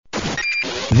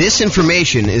This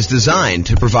information is designed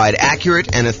to provide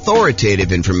accurate and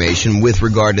authoritative information with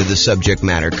regard to the subject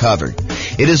matter covered.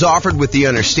 It is offered with the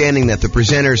understanding that the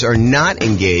presenters are not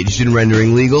engaged in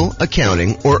rendering legal,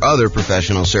 accounting, or other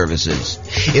professional services.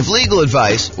 If legal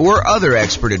advice or other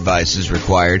expert advice is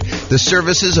required, the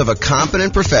services of a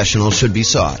competent professional should be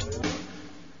sought.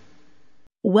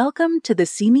 Welcome to the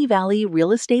Simi Valley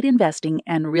Real Estate Investing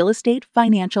and Real Estate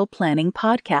Financial Planning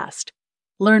Podcast.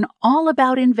 Learn all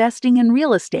about investing in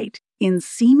real estate in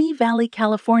Simi Valley,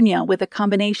 California, with a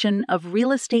combination of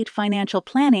real estate financial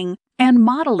planning and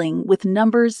modeling with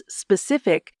numbers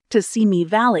specific to Simi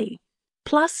Valley,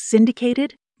 plus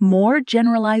syndicated, more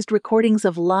generalized recordings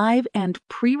of live and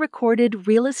pre-recorded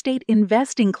real estate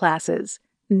investing classes,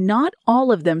 not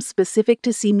all of them specific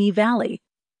to Simi Valley.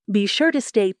 Be sure to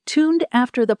stay tuned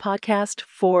after the podcast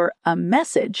for a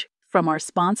message from our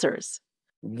sponsors.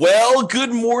 Well,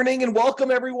 good morning and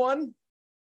welcome, everyone.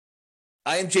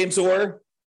 I am James Orr,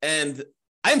 and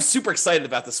I'm super excited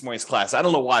about this morning's class. I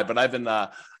don't know why, but I've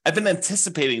been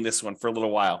anticipating this one for a little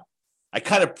while. I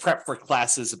kind of prep for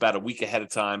classes about a week ahead of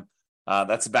time.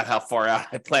 That's about how far out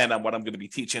I plan on what I'm going to be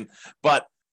teaching. But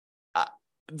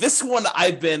this one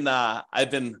I've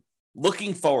been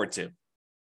looking forward to.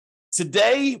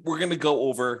 Today we're going to go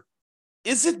over: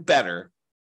 is it better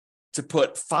to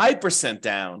put 5%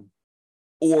 down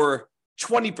or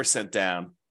 20%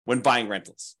 down when buying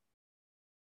rentals?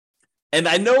 And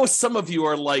I know some of you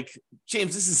are like,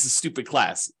 James, this is a stupid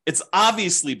class. It's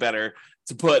obviously better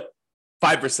to put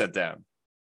 5% down.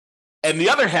 And the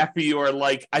other half of you are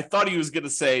like, I thought he was going to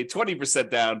say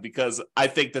 20% down because I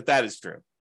think that is true.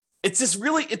 It's this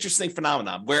really interesting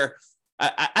phenomenon where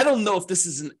I don't know if this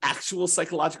is an actual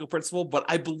psychological principle, but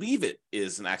I believe it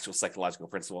is an actual psychological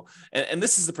principle. And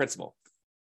this is the principle.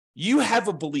 You have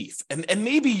a belief, and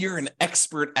maybe you're an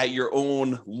expert at your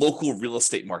own local real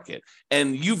estate market,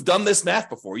 and you've done this math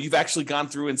before. You've actually gone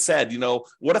through and said,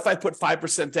 what if I put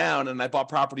 5% down and I bought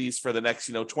properties for the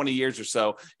next, 20 years or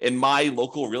so in my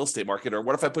local real estate market? Or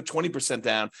what if I put 20%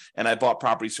 down and I bought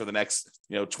properties for the next,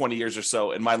 20 years or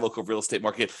so in my local real estate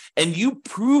market? And you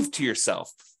prove to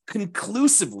yourself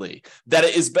conclusively that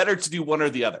it is better to do one or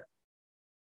the other.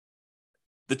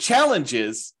 The challenge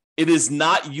is, it is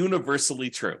not universally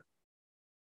true.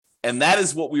 And that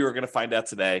is what we are going to find out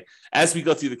today as we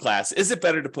go through the class. Is it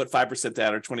better to put 5%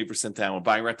 down or 20% down when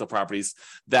buying rental properties?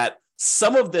 That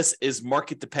some of this is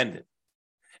market dependent.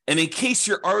 And in case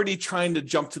you're already trying to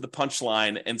jump to the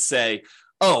punchline and say,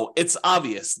 oh, it's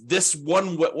obvious, this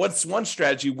one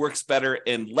strategy works better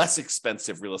in less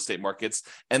expensive real estate markets,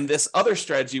 and this other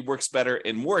strategy works better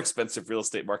in more expensive real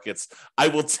estate markets, I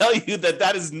will tell you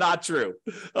that is not true.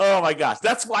 Oh my gosh,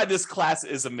 that's why this class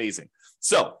is amazing.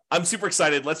 So I'm super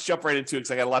excited. Let's jump right into it because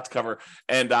I got a lot to cover.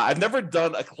 And I've never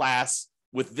done a class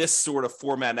with this sort of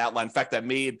format and outline. In fact, I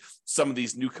made some of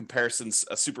these new comparisons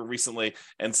super recently.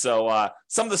 And so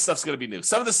some of this stuff's going to be new.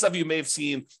 Some of the stuff you may have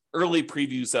seen early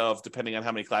previews of, depending on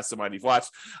how many classes of mine you've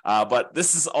watched. But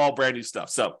this is all brand new stuff.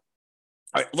 So, all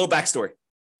right, a little backstory.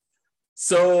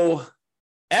 So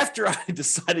after I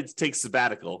decided to take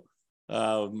sabbatical,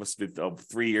 must have been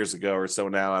 3 years ago or so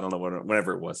now. I don't know,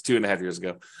 whenever it was, 2.5 years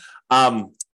ago.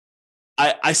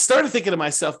 I started thinking to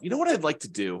myself, you know what I'd like to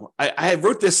do? I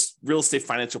wrote this real estate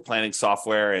financial planning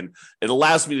software, and it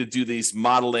allows me to do these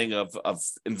modeling of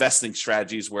investing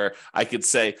strategies where I could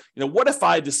say, what if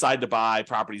I decide to buy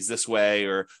properties this way?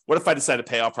 Or what if I decide to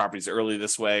pay off properties early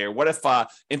this way? Or what if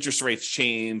interest rates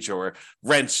change, or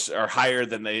rents are higher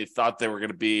than they thought they were going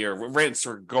to be, or rents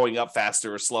are going up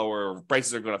faster or slower, or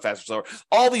prices are going up faster or slower?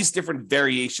 All these different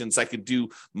variations I could do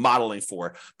modeling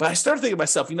for. But I started thinking to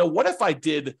myself, what if I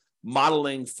did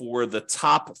modeling for the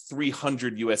top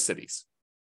 300 U.S. cities?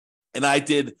 And I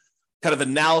did kind of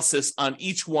analysis on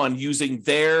each one using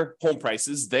their home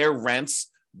prices, their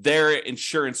rents, their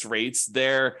insurance rates,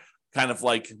 their kind of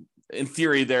like, in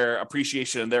theory, their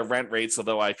appreciation and their rent rates,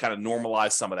 although I kind of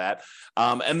normalized some of that.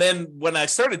 And then when I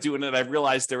started doing it, I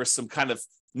realized there was some kind of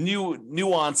new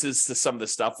nuances to some of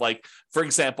this stuff. Like, for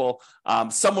example,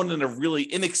 someone in a really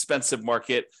inexpensive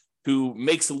market who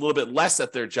makes a little bit less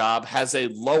at their job has a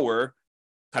lower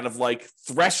kind of like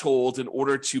threshold in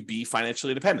order to be financially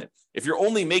independent. If you're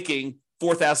only making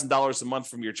 $4,000 a month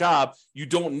from your job, you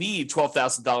don't need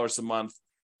 $12,000 a month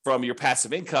from your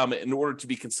passive income in order to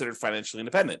be considered financially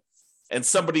independent. And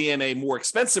somebody in a more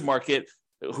expensive market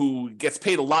who gets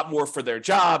paid a lot more for their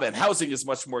job and housing is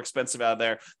much more expensive out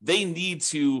there, they need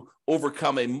to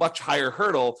overcome a much higher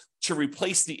hurdle to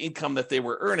replace the income that they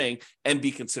were earning and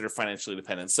be considered financially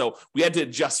independent. So we had to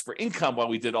adjust for income while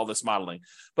we did all this modeling.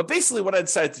 But basically what I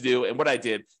decided to do and what I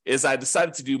did is I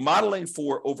decided to do modeling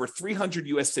for over 300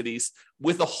 US cities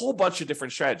with a whole bunch of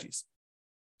different strategies.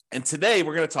 And today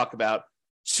we're going to talk about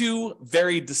two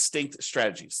very distinct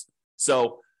strategies.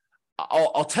 So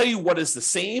I'll tell you what is the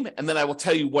same, and then I will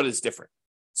tell you what is different.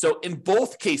 So in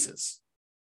both cases,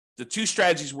 the two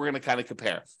strategies we're going to kind of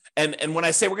compare. And when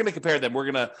I say we're going to compare them,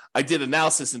 I did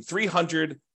analysis in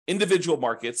 300 individual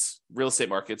markets, real estate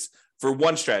markets, for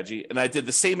one strategy. And I did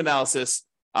the same analysis.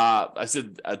 I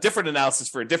did a different analysis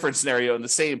for a different scenario in the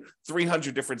same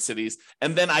 300 different cities.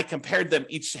 And then I compared them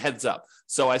each heads up.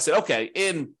 So I said, okay,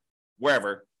 in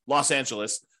wherever, Los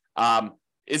Angeles,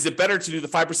 is it better to do the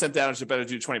 5% down or is it better to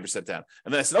do 20% down?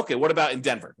 And then I said, okay, what about in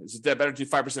Denver? Is it better to do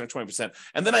 5% or 20%?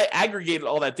 And then I aggregated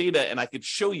all that data and I could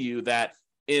show you that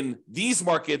in these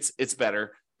markets, it's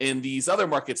better. In these other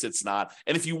markets, it's not.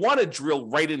 And if you want to drill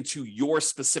right into your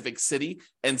specific city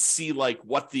and see like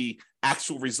what the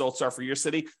actual results are for your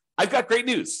city, I've got great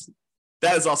news.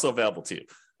 That is also available to you,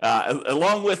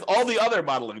 along with all the other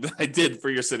modeling that I did for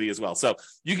your city as well. So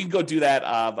you can go do that.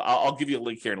 I'll give you a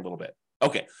link here in a little bit.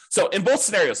 Okay, so in both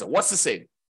scenarios, what's the same?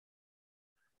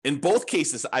 In both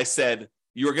cases, I said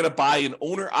you're going to buy an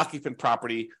owner-occupant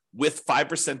property with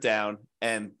 5% down,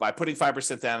 and by putting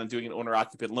 5% down and doing an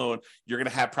owner-occupant loan, you're going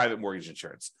to have private mortgage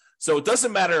insurance. So it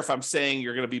doesn't matter if I'm saying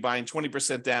you're going to be buying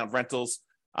 20% down rentals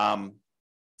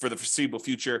for the foreseeable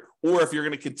future, or if you're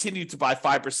going to continue to buy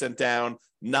 5% down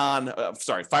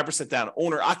 5% down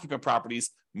owner-occupant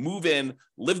properties, move in,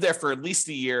 live there for at least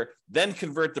a year, then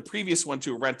convert the previous one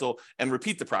to a rental and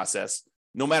repeat the process.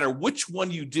 No matter which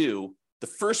one you do, the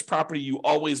first property you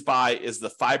always buy is the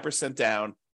 5%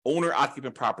 down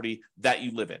owner-occupant property that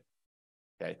you live in.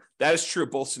 Okay, that is true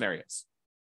of both scenarios.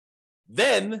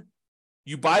 Then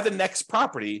you buy the next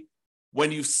property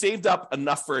when you've saved up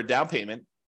enough for a down payment,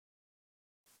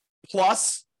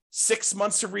 plus 6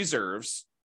 months of reserves,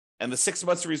 and the 6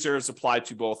 months of reserves apply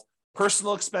to both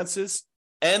personal expenses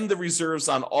and the reserves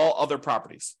on all other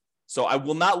properties. So I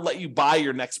will not let you buy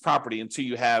your next property until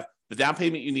you have the down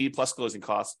payment you need plus closing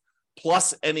costs,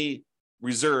 plus any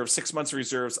reserves, 6 months of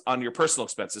reserves on your personal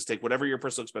expenses. Take whatever your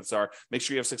personal expenses are, make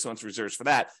sure you have 6 months of reserves for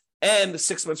that, and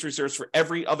 6 months reserves for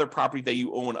every other property that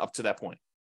you own up to that point.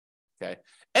 Okay.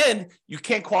 And you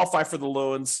can't qualify for the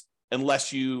loans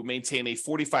unless you maintain a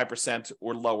 45%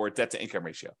 or lower debt to income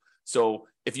ratio. So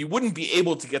if you wouldn't be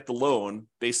able to get the loan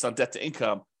based on debt to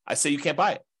income, I say you can't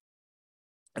buy it.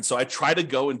 And so I try to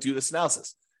go and do this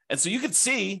analysis. And so you can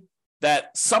see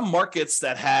that some markets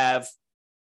that have,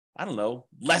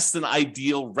 less than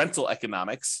ideal rental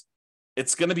economics,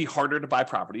 it's going to be harder to buy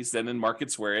properties than in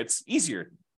markets where it's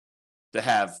easier to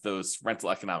have those rental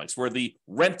economics, where the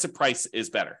rent to price is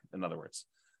better, in other words.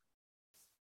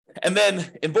 And then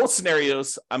in both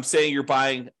scenarios, I'm saying you're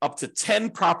buying up to 10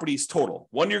 properties total,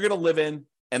 one you're going to live in,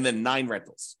 and then 9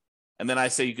 rentals. And then I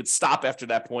say you could stop after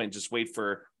that point and just wait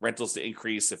for rentals to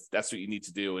increase if that's what you need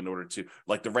to do in order to,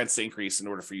 like the rents to increase in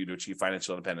order for you to achieve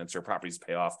financial independence or properties to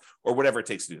pay off or whatever it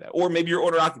takes to do that. Or maybe your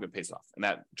owner occupant pays off and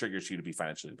that triggers you to be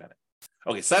financially independent.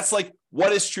 Okay, so that's like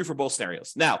what is true for both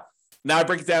scenarios. Now I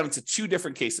break it down into 2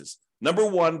 different cases. Number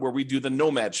one, where we do the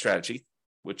nomad strategy,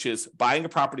 which is buying a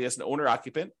property as an owner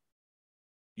occupant,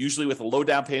 usually with a low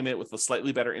down payment with a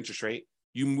slightly better interest rate.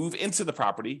 You move into the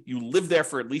property, you live there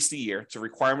for at least a year. It's a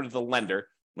requirement of the lender.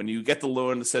 When you get the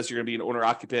loan that says you're going to be an owner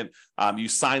occupant, you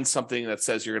sign something that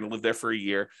says you're going to live there for a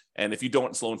year. And if you don't,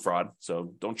 it's loan fraud.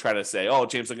 So don't try to say, oh,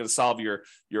 James, I'm going to solve or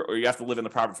you have to live in the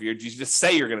property for a year. You just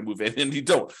say you're going to move in and you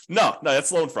don't. No,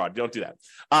 that's loan fraud. You don't do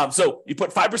that. So you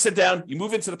put 5% down, you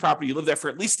move into the property, you live there for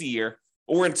at least a year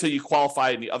or until you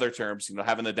qualify in the other terms,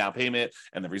 having the down payment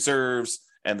and the reserves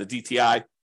and the DTI.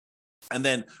 And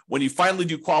then when you finally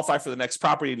do qualify for the next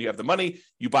property and you have the money,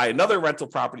 you buy another rental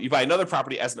property, you buy another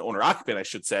property as an owner occupant, I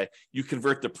should say, you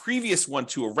convert the previous one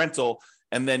to a rental,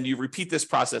 and then you repeat this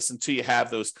process until you have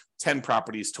those 10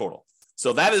 properties total.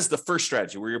 So that is the first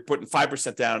strategy where you're putting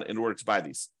 5% down in order to buy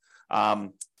these.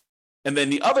 And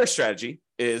then the other strategy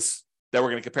is that we're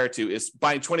going to compare it to is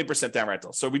buying 20% down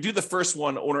rental. So we do the first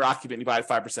one, owner occupant, you buy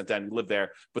 5% down, you live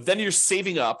there, but then you're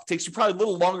saving up. It takes you probably a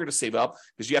little longer to save up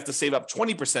because you have to save up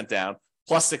 20% down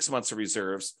plus 6 months of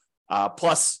reserves,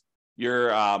 plus your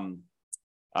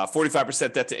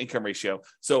 45% debt to income ratio.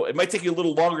 So it might take you a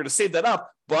little longer to save that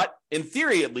up, but in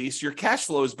theory, at least, your cash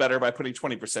flow is better by putting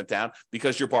 20% down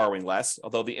because you're borrowing less,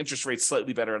 although the interest rate's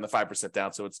slightly better on the 5%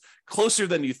 down. So it's closer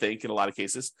than you think in a lot of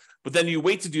cases. But then you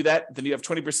wait to do that. Then you have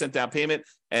 20% down payment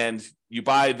and you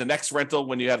buy the next rental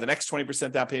when you have the next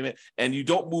 20% down payment, and you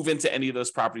don't move into any of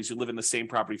those properties. You live in the same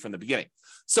property from the beginning.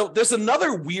 So there's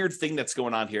another weird thing that's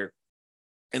going on here.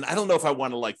 And I don't know if I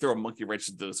want to like throw a monkey wrench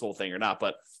into this whole thing or not,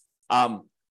 but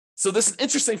so this is an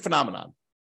interesting phenomenon.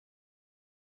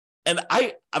 And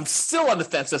I'm still on the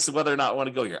fence as to whether or not I want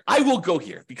to go here. I will go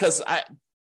here because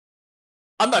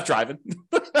I'm not driving.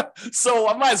 So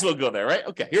I might as well go there, right?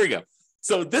 Okay, here we go.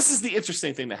 So this is the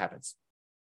interesting thing that happens.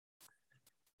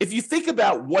 If you think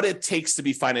about what it takes to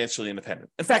be financially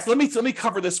independent. In fact, let me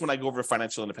cover this when I go over to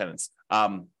financial independence,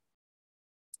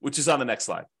 which is on the next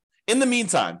slide. In the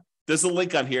meantime, there's a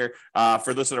link on here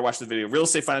for those that are watching the video,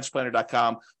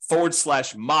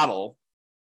 realestatefinancialplanner.com/model.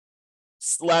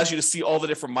 Allows you to see all the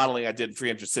different modeling I did in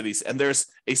 300 cities. And there's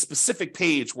a specific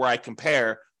page where I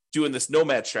compare doing this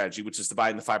nomad strategy, which is to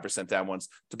buying the 5% down ones,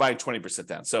 to buying 20%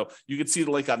 down. So you can see the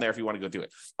link on there if you want to go do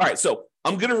it. All right, so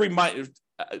I'm going to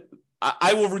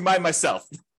I will remind myself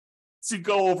to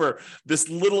go over this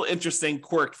little interesting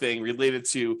quirk thing related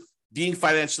to being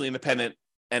financially independent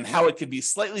and how it could be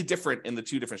slightly different in the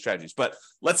two different strategies. But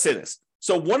let's say this.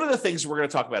 So one of the things we're going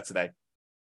to talk about today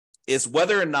is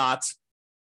whether or not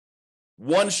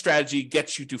one strategy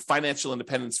gets you to financial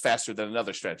independence faster than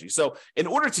another strategy. So in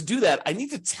order to do that, I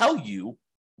need to tell you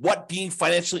what being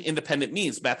financially independent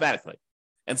means mathematically.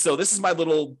 And so this is my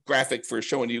little graphic for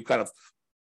showing you kind of,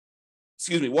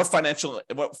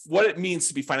 what it means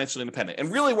to be financially independent.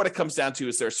 And really what it comes down to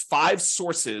is there's 5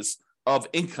 sources of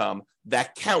income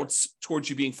that counts towards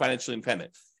you being financially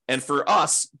independent. And for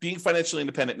us, being financially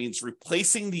independent means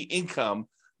replacing the income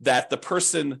that the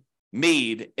person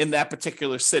made in that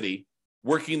particular city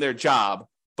working their job,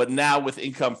 but now with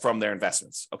income from their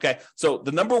investments. Okay. So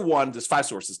there's 5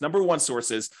 sources. Number 1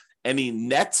 source is any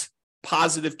net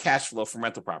positive cash flow from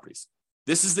rental properties.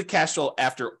 This is the cash flow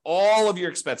after all of your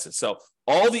expenses. So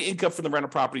all the income from the rental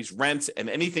properties, rent, and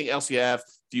anything else you have.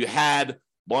 If you had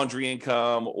laundry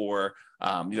income or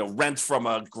rent from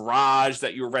a garage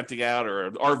that you were renting out, or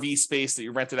an RV space that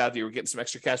you rented out that you were getting some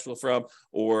extra cash flow from,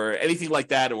 or anything like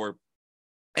that, or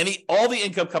all the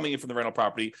income coming in from the rental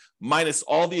property minus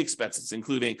all the expenses,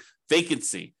 including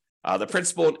vacancy, the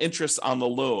principal and interest on the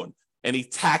loan, any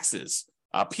taxes,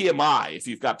 PMI, if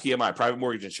you've got PMI, private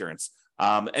mortgage insurance,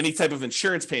 any type of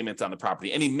insurance payment on the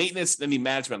property, any maintenance, any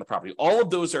management on the property, all of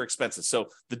those are expenses. So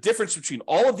the difference between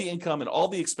all of the income and all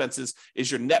the expenses is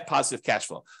your net positive cash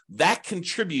flow. That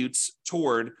contributes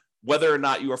toward whether or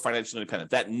not you are financially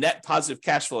independent. That net positive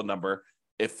cash flow number,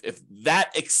 if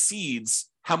that exceeds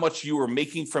how much you are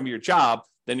making from your job,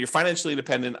 then you're financially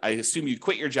independent. I assume you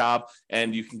quit your job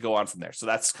and you can go on from there. So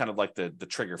that's kind of like the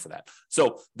trigger for that.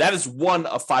 So that is one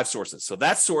of 5 sources. So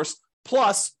that source,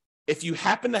 plus if you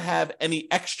happen to have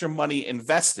any extra money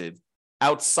invested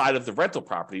outside of the rental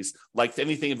properties, like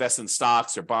anything invested in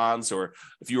stocks or bonds, or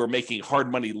if you are making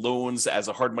hard money loans as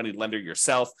a hard money lender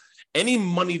yourself, any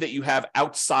money that you have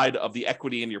outside of the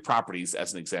equity in your properties,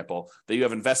 as an example, that you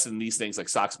have invested in these things like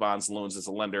stocks, bonds, loans as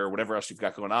a lender, or whatever else you've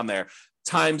got going on there,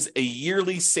 times a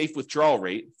yearly safe withdrawal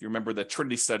rate. If you remember the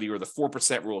Trinity study or the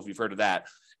 4% rule, if you've heard of that,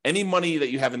 any money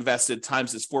that you have invested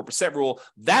times this 4% rule,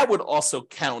 that would also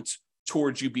count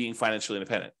towards you being financially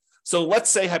independent. So let's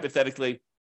say hypothetically,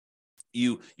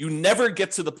 you never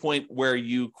get to the point where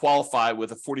you qualify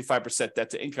with a 45% debt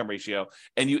to income ratio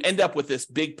and you end up with this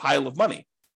big pile of money.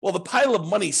 Well, the pile of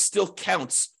money still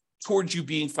counts towards you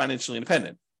being financially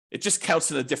independent. It just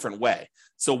counts in a different way.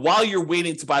 So while you're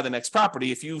waiting to buy the next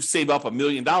property, if you save up $1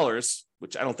 million,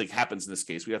 which I don't think happens in this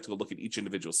case, we have to go look at each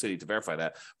individual city to verify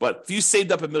that. But if you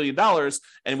saved up $1 million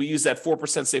and we use that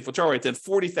 4% safe withdrawal rate, then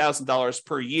 $40,000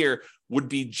 per year would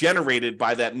be generated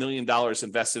by that $1 million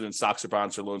invested in stocks or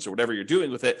bonds or loans or whatever you're doing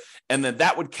with it. And then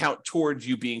that would count towards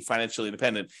you being financially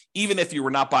independent, even if you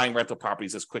were not buying rental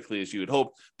properties as quickly as you would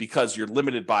hope, because you're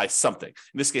limited by something.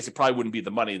 In this case, it probably wouldn't be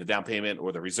the money, the down payment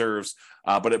or the reserves,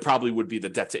 but it probably would be the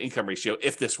debt to income ratio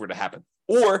if this were to happen.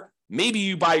 Or maybe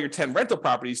you buy your 10 rental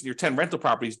properties and your 10 rental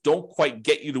properties don't quite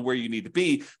get you to where you need to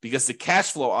be because the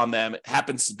cash flow on them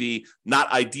happens to be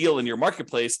not ideal in your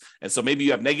marketplace. And so maybe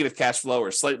you have negative cash flow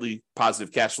or slightly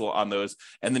positive cash flow on those.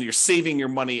 And then you're saving your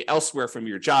money elsewhere from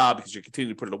your job because you're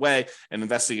continuing to put it away and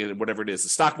investing it in whatever it is, the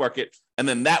stock market. And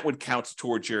then that would count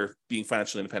towards your being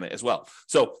financially independent as well.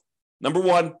 So number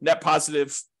 1, net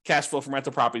positive cash flow from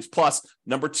rental properties plus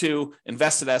number 2,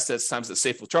 invested assets times the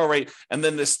safe withdrawal rate. And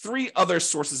then there's 3 other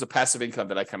sources of passive income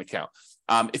that I kind of count.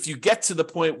 If you get to the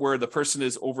point where the person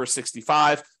is over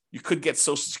 65, you could get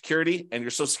Social Security, and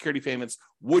your Social Security payments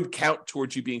would count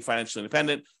towards you being financially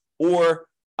independent. Or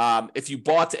if you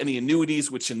bought any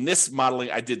annuities, which in this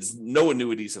modeling, I did no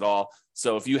annuities at all.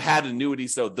 So if you had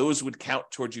annuities, though, those would count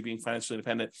towards you being financially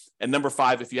independent. And number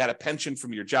 5, if you had a pension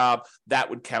from your job, that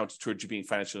would count towards you being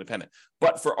financially independent.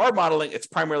 But for our modeling, it's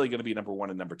primarily going to be number 1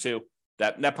 and number 2,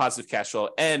 that net positive cash flow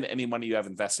and any money you have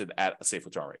invested at a safe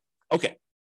withdrawal rate. Okay.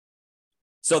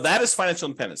 So that is financial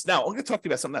independence. Now, I'm going to talk to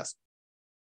you about something else.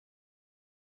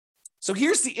 So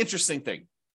here's the interesting thing.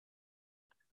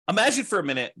 Imagine for a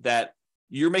minute that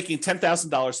you're making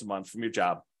 $10,000 a month from your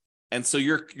job. And so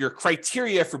your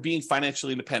criteria for being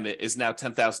financially independent is now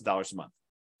 $10,000 a month.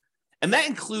 And that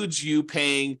includes you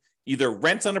paying either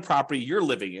rent on a property you're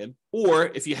living in, or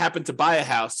if you happen to buy a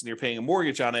house and you're paying a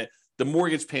mortgage on it, the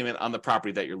mortgage payment on the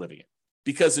property that you're living in.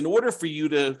 Because in order for you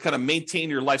to kind of maintain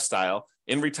your lifestyle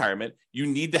in retirement, you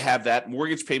need to have that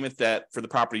mortgage payment that for the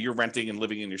property you're renting and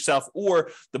living in yourself,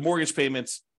 or the mortgage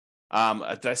payments.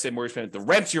 Did I say mortgage payment? The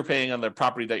rent you're paying on the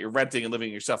property that you're renting and living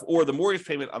in yourself, or the mortgage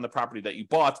payment on the property that you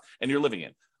bought and you're living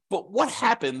in. But what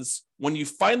happens when you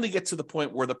finally get to the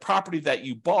point where the property that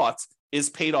you bought is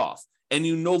paid off and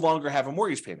you no longer have a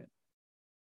mortgage payment?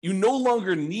 You no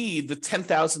longer need the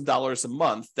 $10,000 a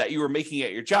month that you were making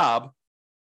at your job,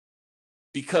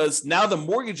 because now the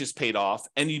mortgage is paid off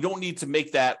and you don't need to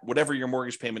make that whatever your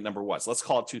mortgage payment number was. Let's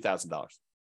call it $2,000.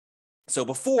 So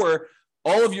before,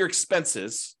 all of your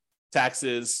expenses,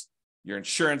 taxes, your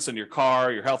insurance on your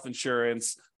car, your health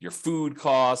insurance, your food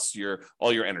costs,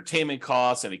 all your entertainment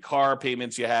costs, any car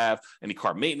payments you have, any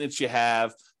car maintenance you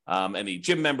have, any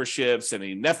gym memberships,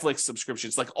 any Netflix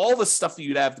subscriptions, like all the stuff that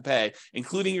you'd have to pay,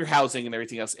 including your housing and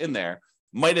everything else in there,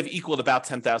 might have equaled about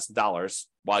 $10,000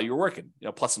 while you're working,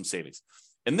 plus some savings.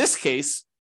 In this case,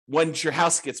 once your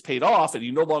house gets paid off and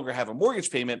you no longer have a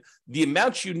mortgage payment, the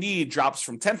amount you need drops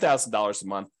from $10,000 a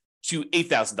month to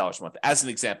 $8,000 a month, as an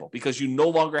example, because you no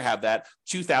longer have that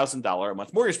 $2,000 a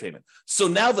month mortgage payment. So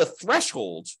now the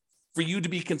threshold for you to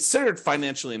be considered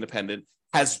financially independent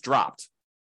has dropped.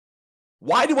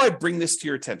 Why do I bring this to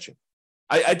your attention?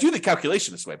 I do the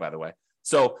calculation this way, by the way.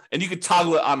 So, and you could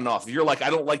toggle it on and off. If you're like, I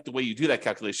don't like the way you do that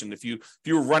calculation. If you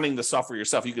were running the software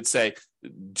yourself, you could say,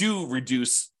 do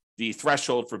reduce the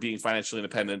threshold for being financially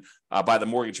independent by the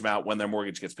mortgage amount when their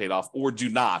mortgage gets paid off, or do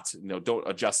not, don't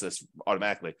adjust this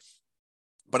automatically.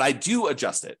 But I do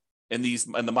adjust it in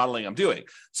the modeling I'm doing.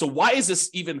 So why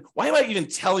am I even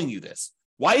telling you this?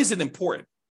 Why is it important?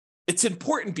 It's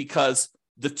important because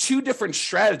the 2 different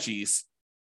strategies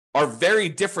are very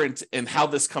different in how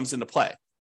this comes into play.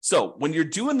 So when you're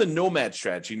doing the nomad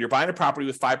strategy and you're buying a property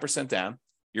with 5% down,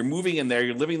 you're moving in there,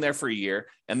 you're living there for a year,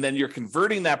 and then you're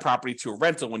converting that property to a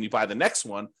rental when you buy the next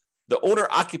one, the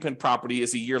owner-occupant property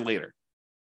is a year later.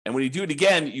 And when you do it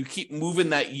again, you keep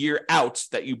moving that year out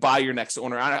that you buy your next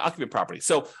owner-occupant property.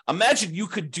 So imagine you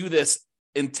could do this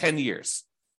in 10 years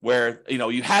where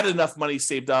you had enough money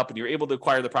saved up and you're able to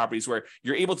acquire the properties where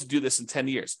you're able to do this in 10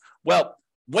 years. Well,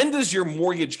 when does your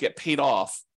mortgage get paid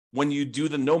off when you do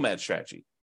the nomad strategy?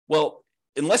 Well,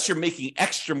 unless you're making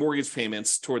extra mortgage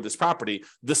payments toward this property,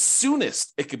 the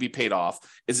soonest it could be paid off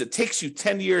is it takes you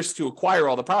 10 years to acquire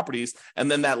all the properties. And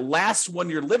then that last one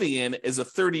you're living in is a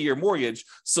 30-year mortgage.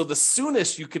 So the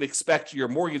soonest you could expect your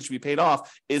mortgage to be paid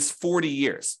off is 40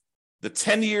 years. The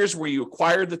 10 years where you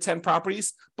acquired the 10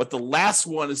 properties, but the last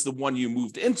one is the one you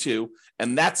moved into.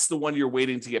 And that's the one you're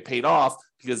waiting to get paid off,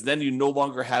 because then you no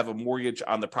longer have a mortgage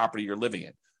on the property you're living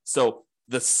in. So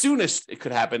the soonest it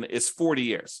could happen is 40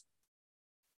 years.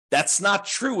 That's not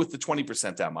true with the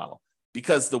 20% down model,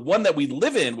 because the one that we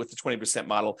live in with the 20%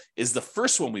 model is the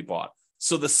first one we bought.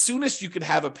 So the soonest you could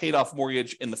have a paid off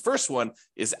mortgage in the first one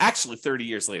is actually 30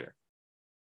 years later.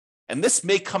 And this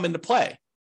may come into play.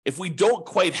 If we don't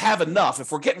quite have enough,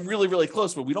 if we're getting really, really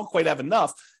close, but we don't quite have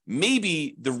enough,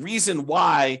 maybe the reason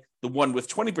why the one with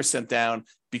 20% down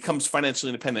becomes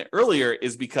financially independent earlier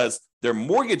is because their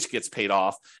mortgage gets paid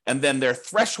off, and then their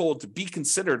threshold to be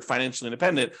considered financially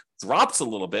independent drops a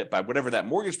little bit by whatever that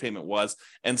mortgage payment was.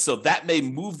 And so that may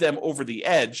move them over the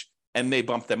edge and may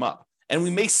bump them up. And we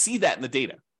may see that in the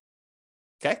data.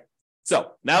 Okay.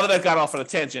 So now that I've got off on a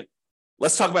tangent,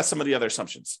 let's talk about some of the other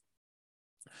assumptions.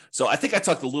 So I think I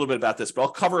talked a little bit about this, but I'll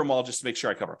cover them all just to make sure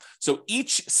I cover them. So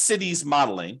each city's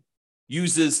modeling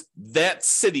uses that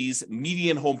city's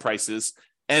median home prices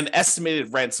and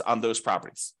estimated rents on those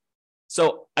properties.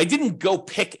 So I didn't go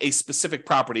pick a specific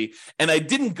property, and I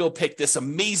didn't go pick this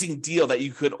amazing deal that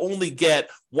you could only get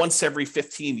once every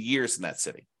 15 years in that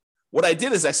city. What I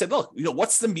did is I said, look,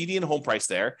 what's the median home price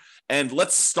there? And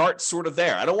let's start sort of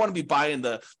there. I don't want to be buying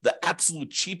the absolute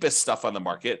cheapest stuff on the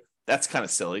market. That's kind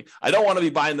of silly. I don't want to be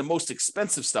buying the most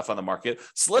expensive stuff on the market.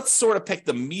 So let's sort of pick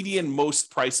the median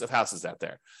most price of houses out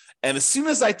there. And as soon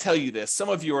as I tell you this, some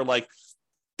of you are like,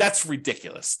 that's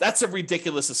ridiculous. That's a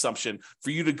ridiculous assumption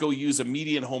for you to go use a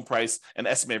median home price and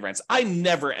estimated rents. I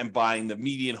never am buying the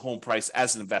median home price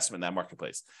as an investment in that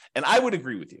marketplace. And I would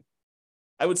agree with you.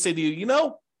 I would say to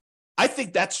you, I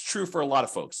think that's true for a lot of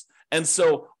folks. And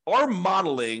so our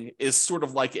modeling is sort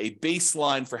of like a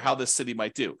baseline for how this city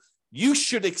might do. You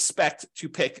should expect to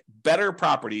pick better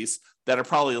properties that are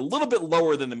probably a little bit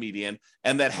lower than the median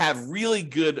and that have really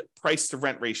good price to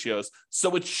rent ratios.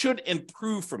 So it should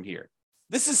improve from here.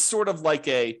 This is sort of like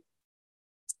if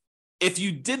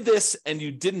you did this and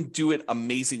you didn't do it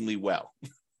amazingly well.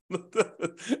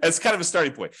 As kind of a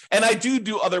starting point. And I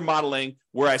do other modeling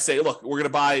where I say, look, we're going to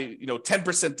buy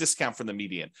 10% discount from the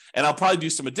median. And I'll probably do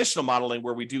some additional modeling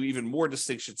where we do even more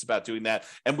distinctions about doing that.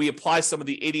 And we apply some of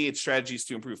the 88 strategies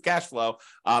to improve cash flow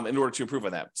in order to improve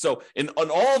on that. So on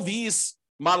all these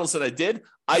models that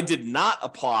I did not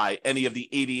apply any of the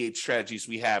 88 strategies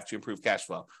we have to improve cash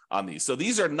flow on these. So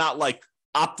these are not like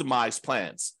optimized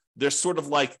plans. They're sort of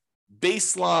like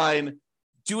baseline,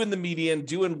 doing the median,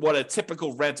 doing what a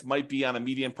typical rent might be on a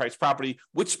median price property,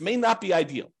 which may not be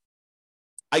ideal.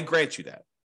 I grant you that.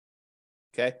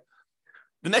 Okay.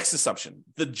 The next assumption,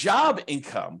 the job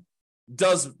income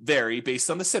does vary based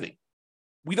on the city.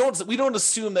 We don't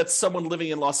assume that someone living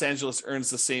in Los Angeles earns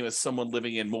the same as someone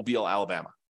living in Mobile,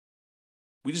 Alabama.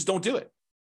 We just don't do it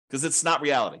because it's not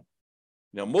reality.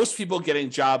 Most people getting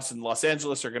jobs in Los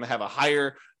Angeles are going to have a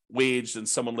higher wage than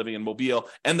someone living in Mobile,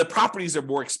 and the properties are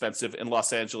more expensive in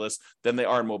Los Angeles than they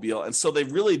are in Mobile, and so they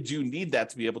really do need that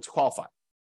to be able to qualify.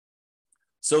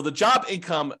 So the job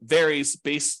income varies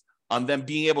based on them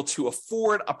being able to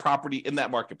afford a property in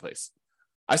that marketplace.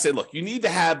 I say, look, you need to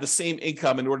have the same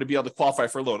income in order to be able to qualify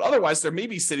for a loan. Otherwise, there may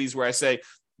be cities where I say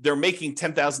they're making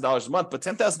 $10,000 a month, but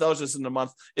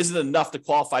 $10,000 isn't enough to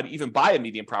qualify to even buy a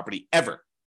median property ever.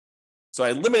 So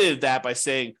I limited that by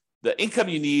saying the income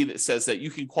you need says that you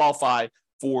can qualify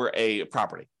for a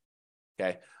property,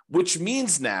 okay? Which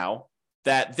means now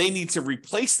that they need to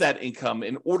replace that income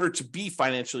in order to be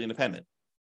financially independent.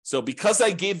 So because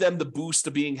I gave them the boost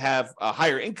to have a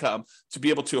higher income to be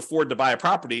able to afford to buy a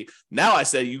property, now I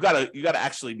say you gotta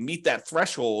actually meet that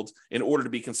threshold in order to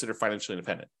be considered financially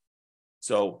independent.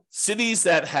 So cities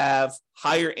that have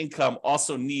higher income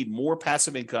also need more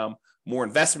passive income, more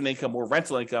investment income, more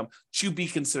rental income to be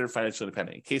considered financially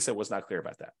independent, in case I was not clear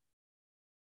about that.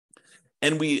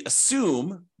 And we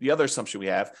assume, the other assumption we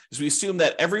have, is we assume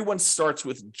that everyone starts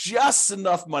with just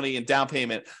enough money in down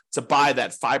payment to buy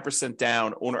that 5%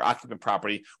 down owner-occupant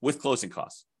property with closing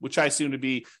costs, which I assume to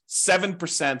be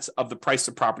 7% of the price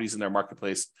of properties in their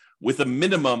marketplace with a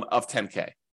minimum of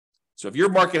 $10K. So if your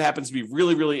market happens to be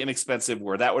really, really inexpensive,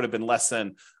 where that would have been less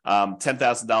than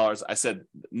 $10,000, I said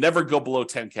never go below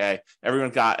 $10K. Everyone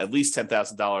got at least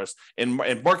 $10,000.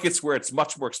 In markets where it's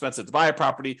much more expensive to buy a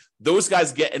property, those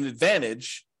guys get an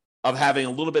advantage of having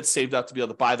a little bit saved up to be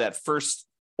able to buy that first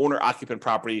owner-occupant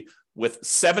property with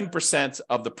 7%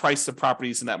 of the price of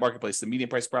properties in that marketplace, the median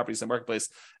price of properties in the marketplace,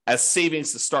 as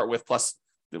savings to start with, plus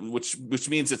which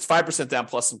means it's 5% down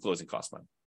plus some closing cost money.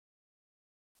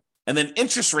 And then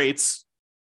interest rates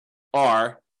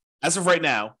are, as of right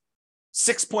now,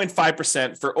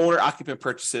 6.5% for owner-occupant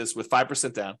purchases with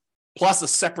 5% down, plus a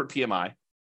separate PMI,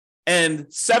 and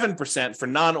 7% for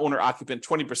non-owner-occupant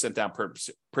 20% down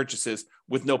purchases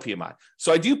with no PMI.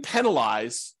 So I do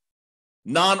penalize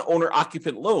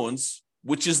non-owner-occupant loans,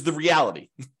 which is the reality.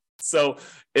 So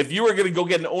if you were going to go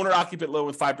get an owner-occupant loan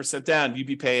with 5% down, you'd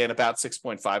be paying about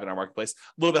 6.5 in our marketplace,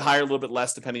 a little bit higher, a little bit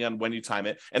less, depending on when you time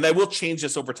it. And I will change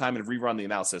this over time and rerun the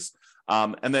analysis.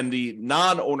 And then the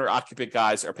non-owner-occupant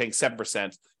guys are paying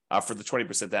 7% for the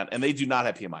 20% down, and they do not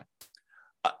have PMI.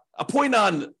 A point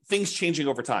on things changing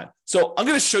over time. So I'm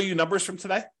going to show you numbers from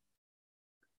today.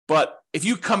 But if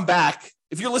you come back,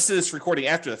 if you're listening to this recording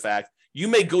after the fact, you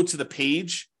may go to the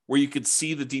page where you could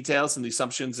see the details and the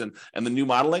assumptions and the new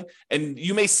modeling, and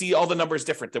you may see all the numbers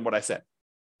different than what I said.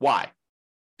 Why?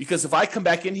 Because if I come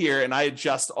back in here and I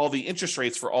adjust all the interest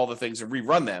rates for all the things and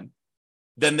rerun them,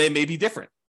 then they may be different.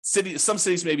 Some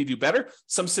cities maybe do better,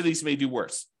 some cities may do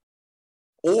worse.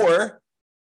 Or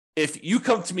if you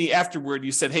come to me afterward,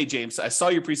 you said, hey, James, I saw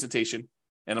your presentation,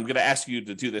 and I'm going to ask you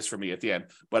to do this for me at the end,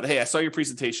 but hey, I saw your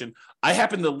presentation. I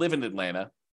happen to live in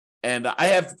Atlanta, And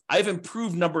I've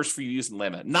improved numbers for you using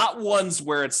Llama, not ones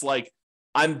where it's like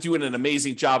I'm doing an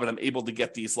amazing job and I'm able to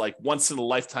get these like once in a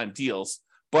lifetime deals,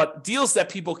 but deals that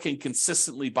people can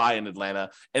consistently buy in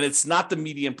Atlanta. And it's not the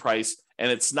median price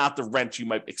and it's not the rent you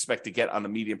might expect to get on the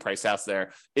median price house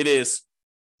there. It is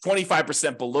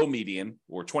 25% below median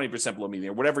or 20% below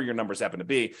median, or whatever your numbers happen to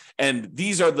be. And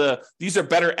these are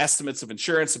better estimates of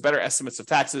insurance, better estimates of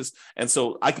taxes. And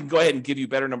so I can go ahead and give you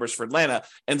better numbers for Atlanta.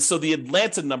 And so the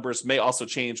Atlanta numbers may also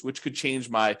change, which could change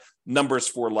my numbers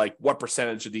for like what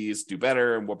percentage of these do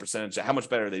better and what percentage, how much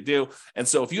better they do. And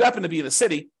so if you happen to be in the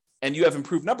city and you have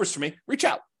improved numbers for me, reach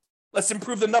out. Let's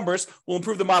improve the numbers. We'll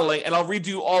improve the modeling, and I'll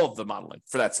redo all of the modeling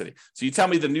for that city. So you tell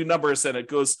me the new numbers, and it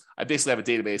goes. I basically have a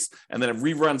database, and then it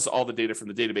reruns all the data from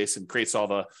the database and creates all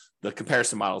the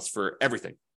comparison models for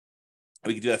everything.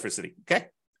 We can do that for a city, okay?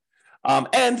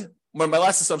 And one of my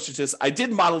last assumptions is I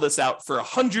did model this out for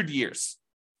 100 years.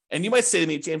 And you might say to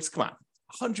me, James, come on,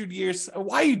 100 years?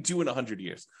 Why are you doing 100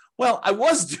 years? Well, I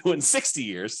was doing 60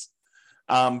 years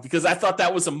because I thought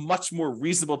that was a much more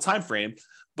reasonable time frame.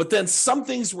 But then some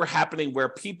things were happening where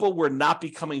people were not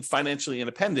becoming financially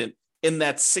independent in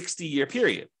that 60-year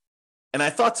period. And I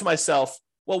thought to myself,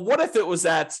 well, what if it was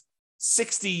at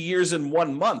 60 years and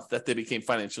 1 month that they became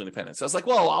financially independent? So I was like,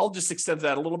 well, I'll just extend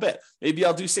that a little bit. Maybe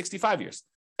I'll do 65 years.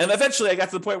 And eventually I got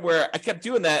to the point where I kept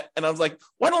doing that. And I was like,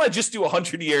 why don't I just do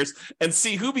 100 years and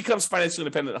see who becomes financially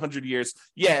independent in 100 years?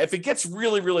 Yeah, if it gets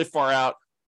really, really far out,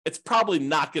 it's probably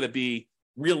not going to be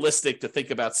realistic to think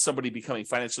about somebody becoming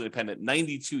financially independent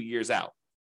 92 years out.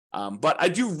 But I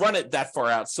do run it that far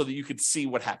out so that you could see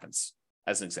what happens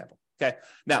as an example. Okay.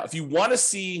 Now, if you want to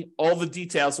see all the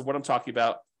details of what I'm talking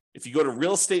about, if you go to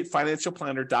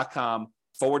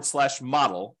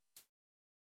realestatefinancialplanner.com/model,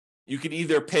 you can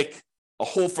either pick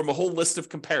from a whole list of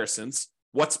comparisons.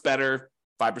 What's better?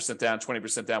 5% down,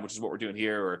 20% down, which is what we're doing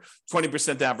here, or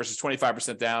 20% down versus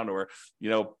 25% down, or,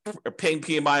 paying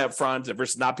PMI up front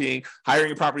versus not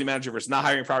hiring a property manager versus not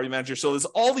hiring a property manager. So there's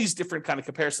all these different kind of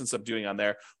comparisons I'm doing on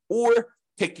there, or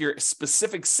pick your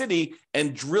specific city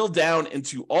and drill down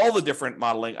into all the different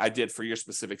modeling I did for your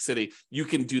specific city. You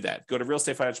can do that. Go to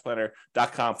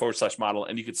realestatefinancialplanner.com/model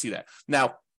and you can see that.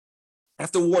 Now, I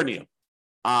have to warn you,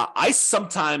 I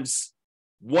sometimes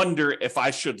wonder if I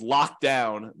should lock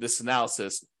down this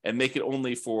analysis and make it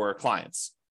only for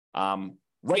clients.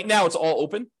 Right now, it's all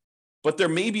open, but there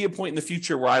may be a point in the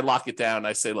future where I lock it down. And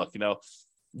I say, look,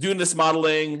 doing this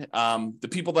modeling, the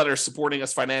people that are supporting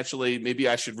us financially, maybe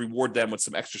I should reward them with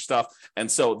some extra stuff. And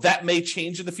so that may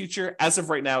change in the future. As of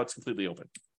right now, it's completely open.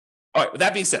 All right, with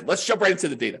that being said, let's jump right into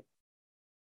the data.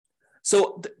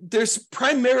 So there's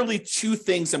primarily two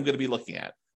things I'm going to be looking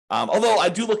at. Although I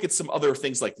do look at some other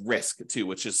things like risk too,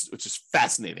 which is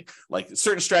fascinating. Like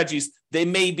certain strategies, they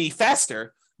may be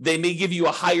faster, they may give you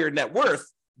a higher net worth,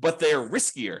 but they're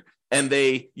riskier, and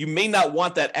you may not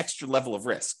want that extra level of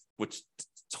risk, which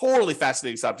totally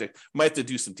fascinating subject. Might have to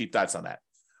do some deep dives on that.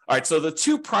 All right, so the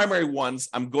two primary ones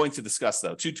I'm going to discuss,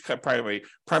 though, two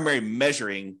primary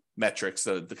measuring metrics,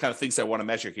 the kind of things I want to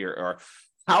measure here are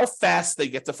how fast they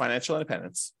get to financial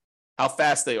independence, how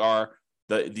fast they are.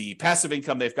 The passive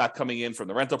income they've got coming in from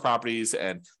the rental properties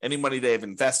and any money they've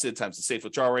invested times the safe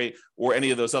withdrawal rate, or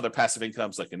any of those other passive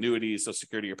incomes like annuities, Social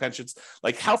Security, or pensions.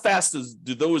 Like how fast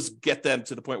do those get them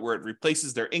to the point where it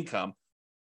replaces their income?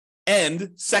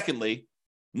 And secondly,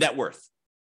 net worth.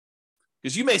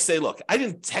 Because you may say, look, I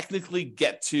didn't technically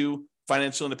get to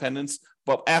financial independence,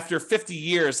 but after 50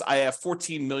 years, I have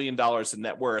 $14 million in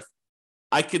net worth.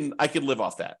 I can live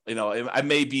off that. I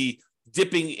may be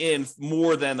dipping in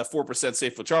more than the 4%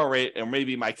 safe withdrawal rate, and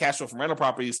maybe my cash flow from rental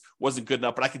properties wasn't good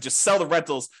enough, but I could just sell the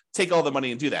rentals, take all the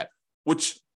money and do that,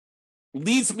 which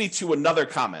leads me to another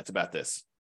comment about this.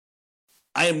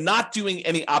 I am not doing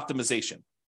any optimization.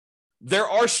 There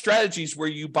are strategies where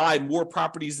you buy more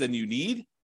properties than you need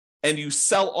and you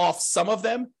sell off some of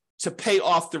them to pay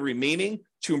off the remaining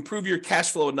to improve your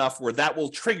cash flow enough where that will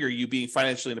trigger you being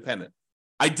financially independent.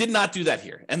 I did not do that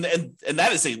here. And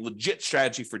that is a legit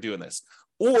strategy for doing this.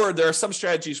 Or there are some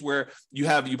strategies where you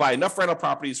buy enough rental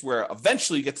properties where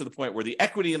eventually you get to the point where the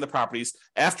equity in the properties,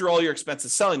 after all your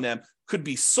expenses selling them, could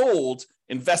be sold,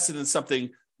 invested in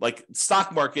something like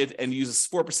stock market, and use a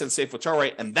 4% safe withdrawal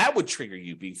rate, and that would trigger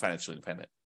you being financially independent.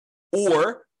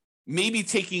 Or maybe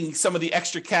taking some of the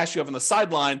extra cash you have on the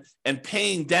sideline and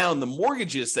paying down the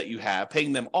mortgages that you have,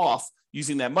 paying them off,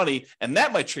 using that money, and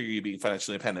that might trigger you being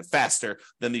financially independent faster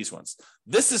than these ones.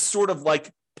 This is sort of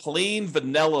like plain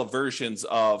vanilla versions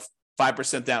of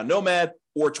 5% down Nomad,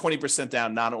 or 20%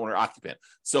 down non-owner occupant.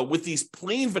 So with these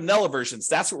plain vanilla versions,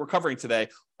 that's what we're covering today.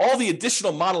 All the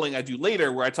additional modeling I do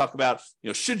later, where I talk about,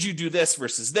 should you do this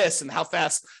versus this, and how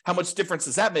much difference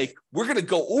does that make? We're going to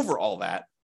go over all that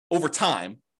over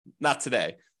time, not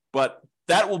today, but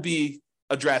that will be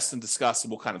addressed and discussed,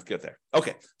 and we'll kind of get there.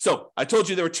 Okay, so I told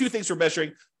you there were two things we're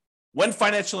measuring: when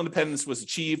financial independence was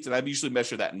achieved, and I usually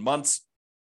measure that in months,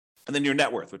 and then your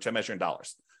net worth, which I measure in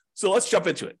dollars. So let's jump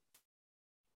into it.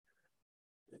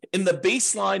 In the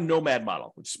baseline nomad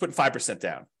model, which is putting 5%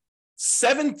 down,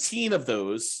 17 of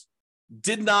those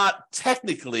did not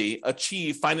technically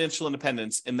achieve financial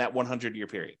independence in that 100-year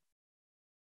period,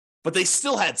 but they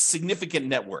still had significant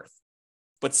net worth.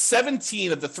 But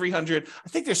 17 of the 300, I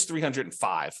think there's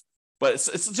 305, but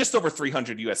it's just over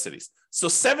 300 U.S. cities. So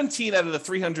 17 out of the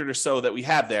 300 or so that we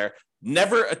have there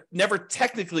never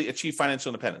technically achieved financial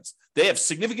independence. They have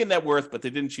significant net worth, but they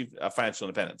didn't achieve financial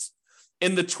independence.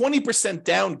 In the 20%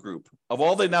 down group, of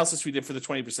all the analysis we did for the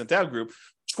 20% down group,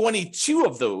 22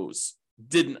 of those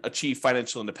didn't achieve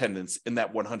financial independence in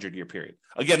that 100-year period.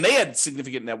 Again, they had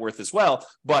significant net worth as well,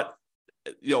 but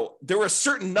there were a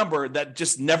certain number that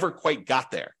just never quite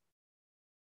got there.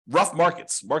 Rough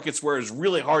markets where it's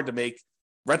really hard to make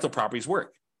rental properties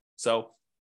work. So,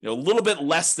 a little bit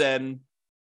less than,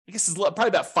 I guess it's probably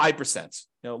about 5%,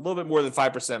 a little bit more than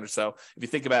 5% or so. If you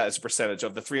think about it as a percentage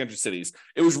of the 300 cities,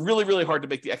 it was really, really hard to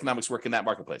make the economics work in that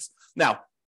marketplace. Now,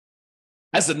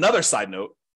 as another side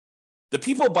note, the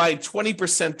people buying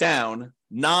 20% down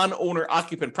non-owner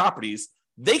occupant properties,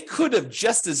 they could have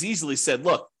just as easily said,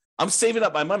 look, I'm saving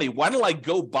up my money. Why don't I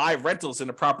go buy rentals in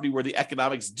a property where the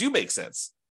economics do make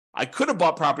sense? I could have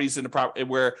bought properties in a property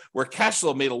where cash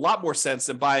flow made a lot more sense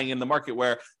than buying in the market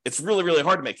where it's really, really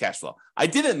hard to make cash flow. I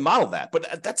didn't model that,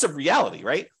 but that's a reality,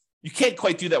 right? You can't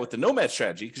quite do that with the nomad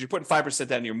strategy because you're putting 5%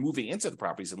 down and you're moving into the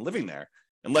properties and living there.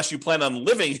 Unless you plan on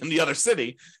living in the other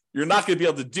city, you're not going to be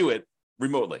able to do it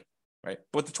remotely, right?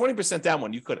 But the 20% down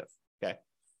one, you could have, okay?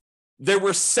 There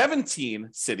were 17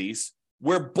 cities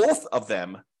where both of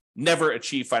them never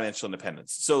achieved financial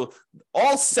independence. So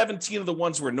all 17 of the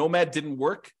ones where nomad didn't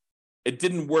work, it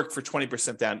didn't work for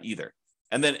 20% down either.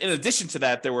 And then in addition to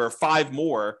that, there were 5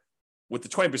 more with the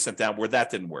 20% down where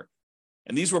that didn't work.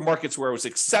 And these were markets where it was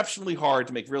exceptionally hard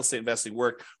to make real estate investing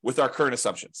work with our current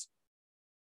assumptions.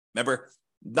 Remember,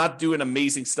 not doing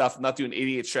amazing stuff, not doing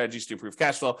 88 strategies to improve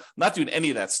cash flow, not doing any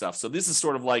of that stuff. So this is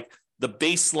sort of like the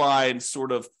baseline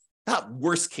sort of, not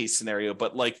worst case scenario,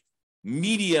 but like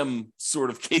medium sort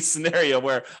of case scenario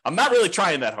where I'm not really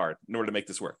trying that hard in order to make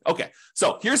this work. Okay,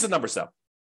 so here's the numbers though.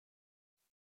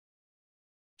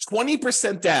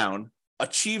 20% down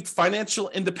achieved financial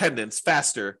independence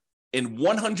faster in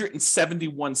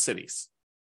 171 cities.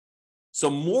 So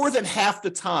more than half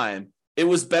the time, it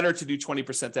was better to do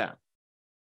 20% down.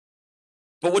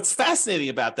 But what's fascinating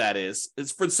about that is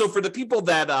for the people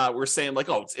that were saying like,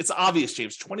 oh, it's obvious,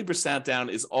 James, 20% down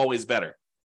is always better.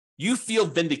 You feel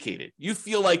vindicated. You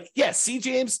feel like, yeah, see,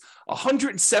 James,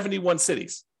 171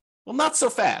 cities. Well, not so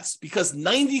fast, because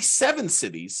 97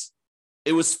 cities,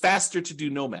 it was faster to do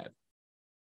nomad.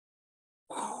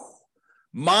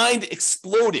 Mind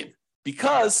exploded,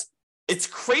 because it's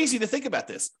crazy to think about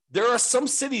this. There are some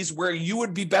cities where you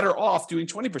would be better off doing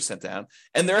 20% down,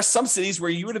 and there are some cities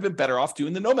where you would have been better off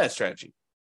doing the nomad strategy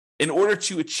in order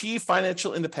to achieve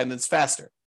financial independence faster.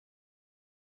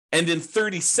 And in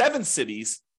 37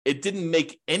 cities, it didn't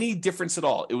make any difference at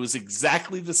all. It was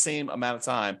exactly the same amount of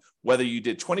time, whether you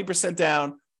did 20%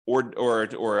 down or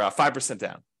 5%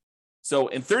 down. So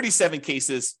in 37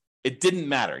 cases, it didn't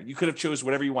matter. You could have chose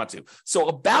whatever you want to. So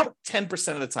about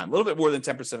 10% of the time, a little bit more than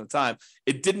 10% of the time,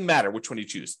 it didn't matter which one you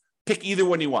choose. Pick either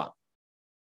one you want.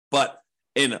 But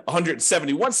in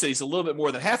 171 cities, a little bit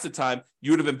more than half the time,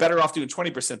 you would have been better off doing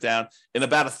 20% down. In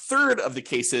about a third of the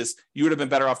cases, you would have been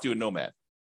better off doing nomad.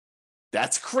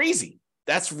 That's crazy.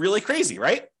 That's really crazy,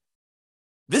 right?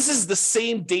 This is the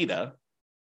same data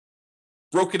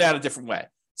broken out a different way.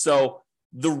 So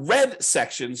the red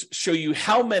sections show you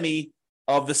how many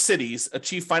of the cities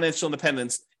achieve financial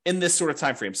independence in this sort of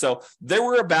time frame. So there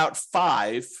were about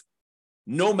 5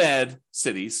 nomad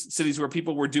cities where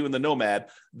people were doing the nomad,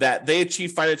 that they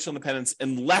achieved financial independence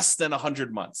in less than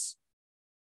 100 months.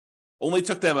 Only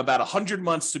took them about 100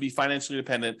 months to be financially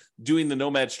independent doing the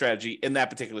nomad strategy in that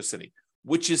particular city,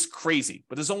 which is crazy.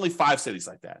 But there's only 5 cities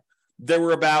like that. There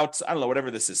were about, I don't know,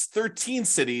 whatever this is, 13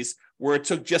 cities where it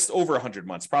took just over 100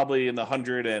 months, probably in the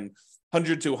 100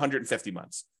 to 150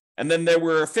 months. And then there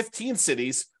were 15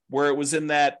 cities where it was in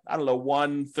that, I don't know,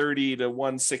 130 to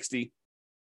 160,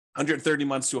 130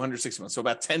 months to 160 months. So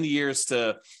about 10 years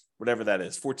to whatever that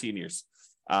is, 14 years,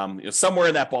 somewhere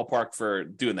in that ballpark for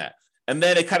doing that. And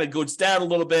then it kind of goes down a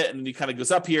little bit, and then it kind of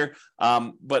goes up here.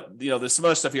 But there's some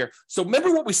other stuff here. So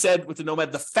remember what we said with the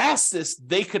Nomad, the fastest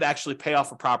they could actually pay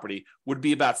off a property would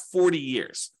be about 40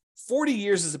 years. 40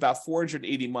 years is about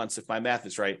 480 months, if my math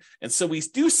is right. And so we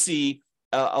do see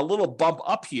a little bump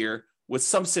up here with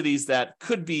some cities that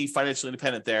could be financially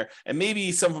independent there. And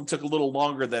maybe some of them took a little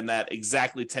longer than that,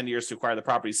 exactly 10 years to acquire the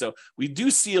property. So we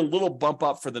do see a little bump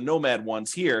up for the Nomad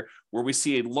ones here, where we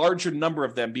see a larger number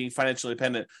of them being financially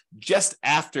independent just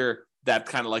after that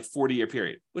kind of like 40-year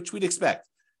period, which we'd expect.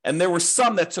 And there were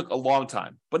some that took a long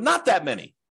time, but not that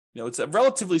many. It's a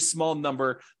relatively small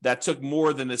number that took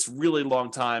more than this really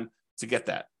long time to get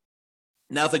that.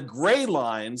 Now, the gray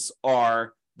lines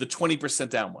are the 20%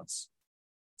 down ones.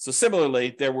 So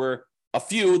similarly, there were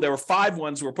 5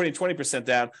 ones who were putting 20%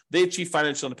 down. They achieved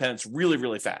financial independence really,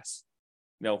 really fast.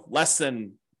 Less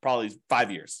than probably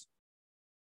 5 years.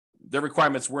 Their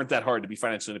requirements weren't that hard to be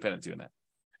financially independent doing that.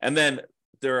 And then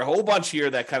there are a whole bunch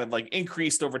here that kind of like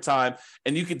increased over time,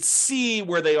 and you can see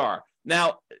where they are.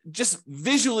 Now, just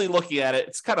visually looking at it,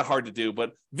 it's kind of hard to do,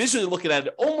 but visually looking at it,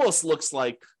 it almost looks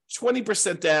like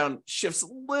 20% down shifts a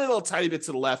little tiny bit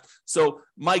to the left. So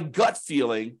my gut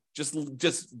feeling, just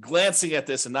glancing at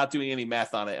this and not doing any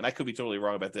math on it, and I could be totally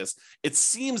wrong about this, it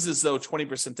seems as though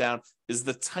 20% down is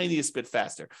the tiniest bit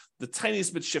faster, the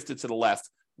tiniest bit shifted to the left,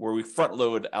 where we front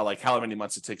load like how many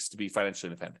months it takes to be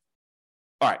financially independent.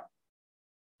 All right.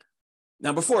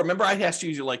 Now, before, remember I asked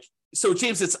you, like, so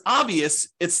James, it's obvious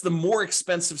it's the more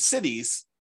expensive cities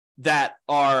that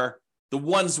are the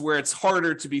ones where it's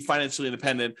harder to be financially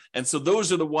independent. And so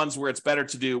those are the ones where it's better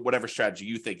to do whatever strategy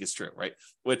you think is true, right?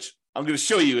 Which I'm going to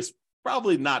show you is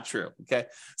probably not true, okay?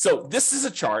 So this is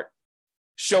a chart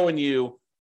showing you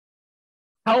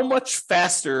how much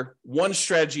faster one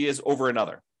strategy is over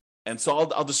another. And so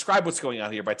I'll describe what's going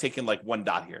on here by taking like one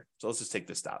dot here. So let's just take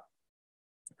this dot.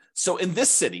 So in this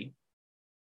city,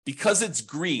 because it's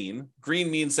green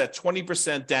means that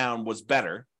 20% down was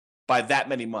better by that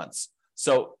many months.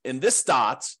 So in this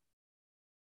dot,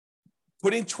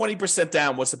 putting 20%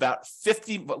 down was about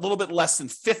a little bit less than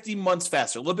 50 months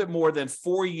faster, a little bit more than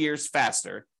 4 years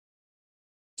faster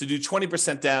to do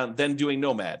 20% down than doing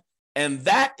Nomad. And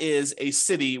that is a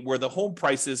city where the home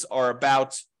prices are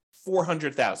about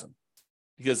 $400,000,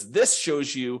 because this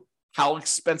shows you how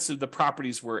expensive the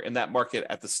properties were in that market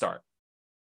at the start.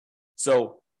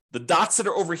 So the dots that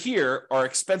are over here are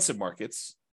expensive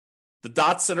markets. The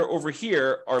dots that are over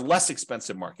here are less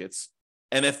expensive markets.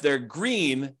 And if they're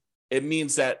green, it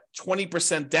means that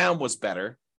 20% down was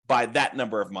better by that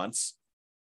number of months.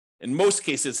 In most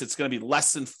cases, it's going to be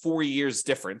less than 4 years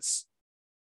difference.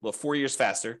 Well, 4 years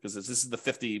faster, because this is the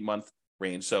 50-month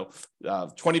range. So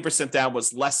 20% down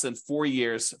was less than 4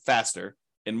 years faster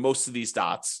in most of these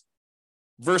dots.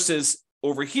 Versus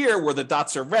over here, where the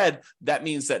dots are red, that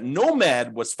means that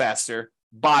Nomad was faster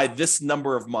by this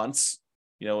number of months.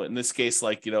 In this case,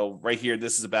 like, right here,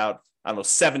 this is about,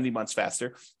 70 months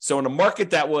faster. So in a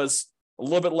market that was a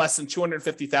little bit less than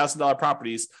 $250,000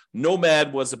 properties,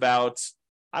 Nomad was about,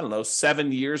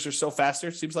 7 years or so faster.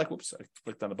 Seems like, whoops, I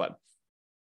clicked on the button.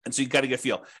 And so you got to get a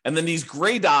feel. And then these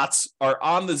gray dots are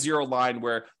on the zero line,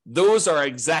 where those are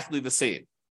exactly the same.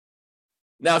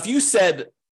 Now, if you said,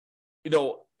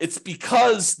 it's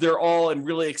because they're all in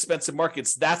really expensive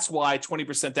markets, that's why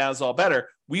 20% down is all better,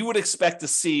 we would expect to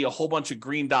see a whole bunch of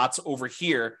green dots over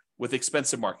here with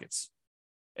expensive markets.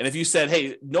 And if you said,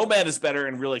 hey, Nomad is better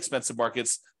in really expensive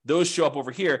markets, those show up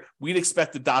over here, we'd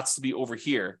expect the dots to be over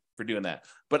here for doing that.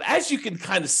 But as you can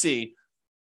kind of see,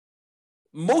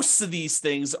 most of these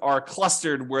things are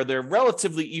clustered where they're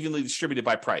relatively evenly distributed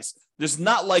by price. There's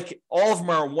not like all of them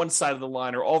are on one side of the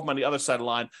line or all of them on the other side of the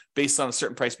line based on a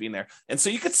certain price being there. And so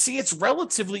you could see it's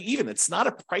relatively even. It's not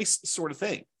a price sort of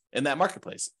thing in that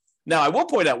marketplace. Now, I will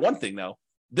point out one thing, though.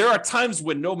 There are times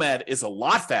when Nomad is a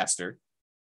lot faster,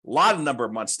 a lot of number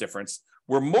of months difference,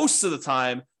 where most of the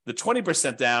time, the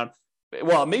 20% down,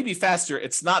 well, it may be faster.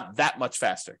 It's not that much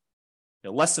faster,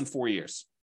 less than 4 years.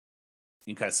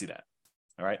 You can kind of see that.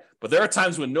 All right. But there are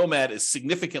times when Nomad is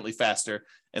significantly faster.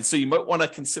 And so you might want to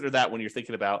consider that when you're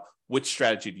thinking about which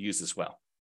strategy to use as well.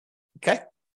 Okay. All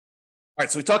right.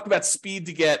 So we talked about speed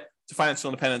to get to financial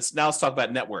independence. Now let's talk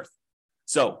about net worth.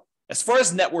 So as far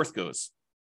as net worth goes,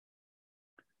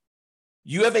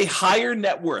 you have a higher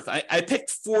net worth. I picked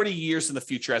 40 years in the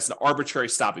future as an arbitrary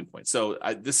stopping point. So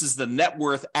this is the net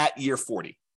worth at year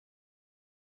 40.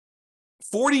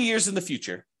 40 years in the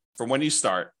future from when you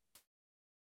start,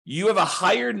 you have a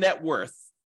higher net worth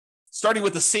starting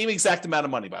with the same exact amount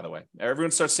of money, by the way.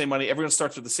 Everyone starts the same money. Everyone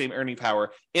starts with the same earning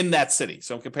power in that city.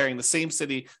 So I'm comparing the same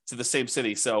city to the same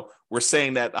city. So we're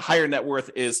saying that a higher net worth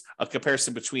is a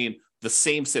comparison between the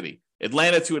same city,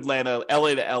 Atlanta to Atlanta,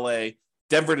 LA to LA,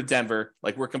 Denver to Denver.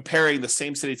 Like we're comparing the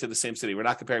same city to the same city. We're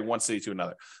not comparing one city to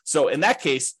another. So in that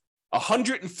case,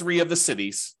 103 of the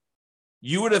cities,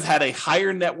 you would have had a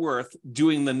higher net worth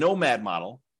doing the nomad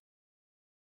model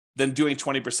than doing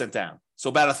 20% down. So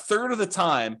about a third of the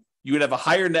time, you would have a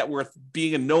higher net worth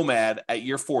being a nomad at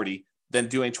year 40 than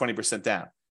doing 20% down.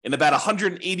 In about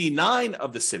 189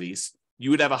 of the cities,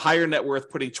 you would have a higher net worth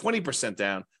putting 20%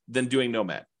 down than doing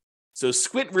nomad. So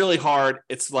squint really hard.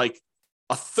 It's like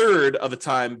a third of the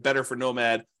time better for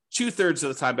nomad, 2/3 of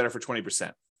the time better for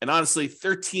 20%. And honestly,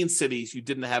 13 cities, you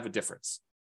didn't have a difference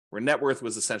where net worth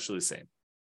was essentially the same.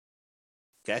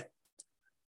 Okay.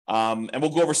 And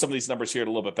we'll go over some of these numbers here a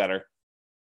little bit better.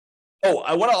 Oh,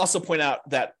 I want to also point out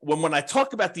that when I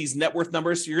talk about these net worth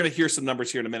numbers, you're going to hear some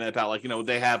numbers here in a minute about like,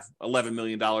 they have $11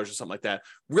 million or something like that.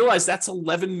 Realize that's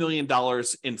 $11 million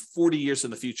in 40 years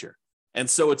in the future. And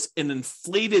so it's an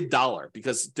inflated dollar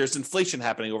because there's inflation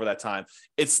happening over that time.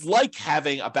 It's like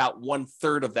having about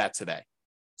 1/3 of that today.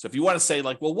 So if you want to say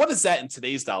like, well, what is that in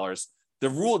today's dollars?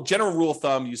 The general rule of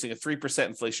thumb using a 3%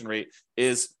 inflation rate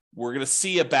is we're going to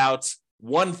see about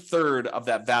 1/3 of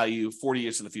that value 40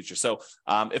 years in the future. So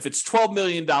if it's $12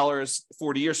 million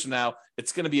 40 years from now,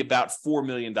 it's going to be about $4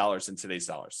 million in today's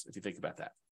dollars, if you think about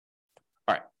that.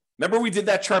 All right. Remember we did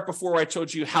that chart before where I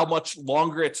told you how much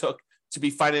longer it took to be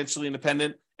financially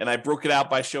independent? And I broke it out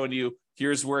by showing you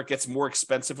here's where it gets more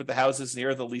expensive with the houses. And here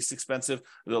are the least expensive,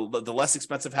 the less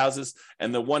expensive houses.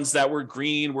 And the ones that were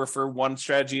green were for one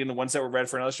strategy and the ones that were red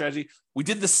for another strategy. We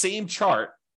did the same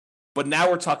chart, but now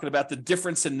we're talking about the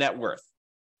difference in net worth.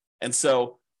 And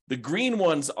so the green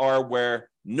ones are where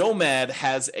nomad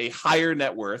has a higher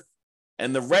net worth,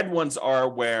 and the red ones are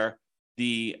where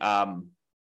the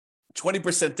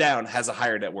 20% down has a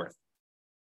higher net worth.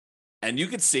 And you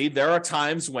can see there are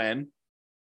times when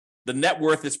the net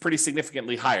worth is pretty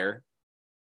significantly higher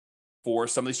for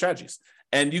some of these strategies.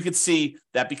 And you can see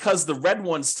that because the red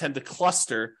ones tend to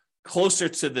cluster closer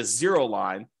to the zero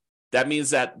line, that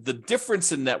means that the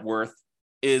difference in net worth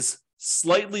is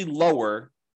slightly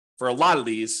lower for a lot of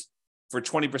these for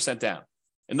 20% down.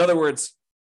 In other words,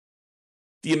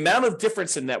 the amount of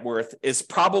difference in net worth is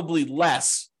probably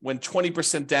less when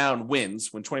 20% down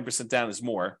wins, when 20% down is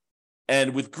more.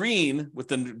 And with green, with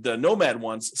the nomad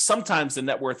ones, sometimes the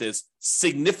net worth is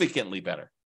significantly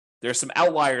better. There are some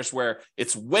outliers where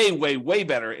it's way, way, way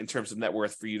better in terms of net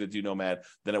worth for you to do nomad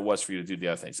than it was for you to do the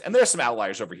other things. And there are some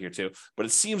outliers over here too, but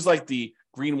it seems like the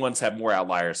green ones have more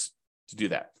outliers to do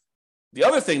that. The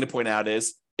other thing to point out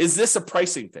is this a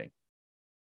pricing thing?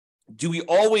 Do we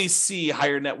always see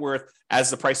higher net worth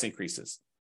as the price increases?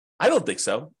 I don't think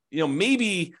so.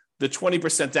 Maybe the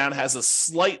 20% down has a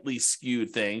slightly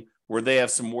skewed thing where they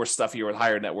have some more stuff here with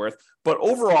higher net worth. But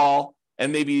overall,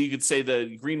 and maybe you could say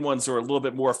the green ones are a little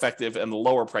bit more effective in the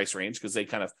lower price range because they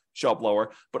kind of show up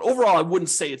lower. But overall, I wouldn't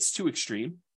say it's too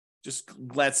extreme. Just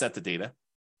glance at the data.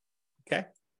 Okay.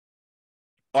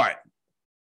 All right.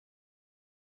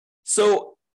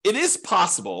 So it is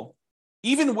possible,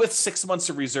 even with 6 months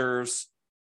of reserves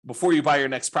before you buy your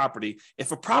next property,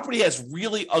 if a property has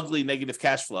really ugly negative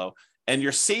cash flow and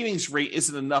your savings rate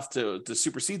isn't enough to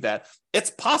supersede that, it's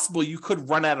possible you could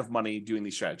run out of money doing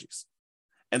these strategies.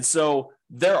 And so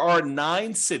there are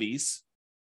 9 cities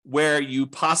where you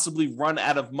possibly run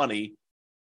out of money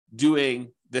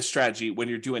doing this strategy when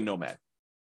you're doing nomad.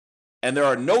 And there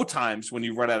are no times when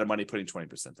you run out of money putting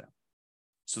 20% down.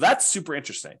 So that's super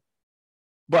interesting.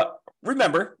 But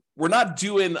remember, we're not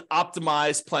doing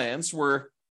optimized plans. We're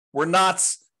not,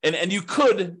 and you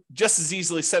could just as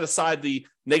easily set aside the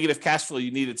negative cash flow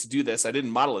you needed to do this. I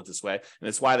didn't model it this way, and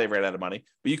it's why they ran out of money.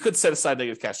 But you could set aside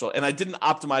negative cash flow, and I didn't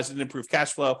optimize it and improve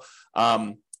cash flow.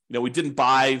 We didn't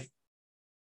buy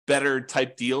better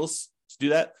type deals to do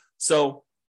that. So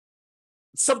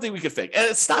it's something we could fake, and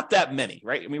it's not that many,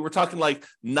 right? I mean, we're talking like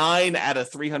 9 out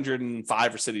of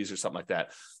 305 cities or something like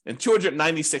that. And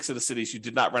 296 of the cities, you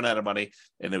did not run out of money,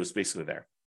 and it was basically there.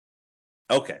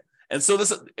 Okay. And so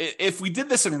if we did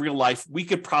this in real life, we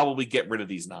could probably get rid of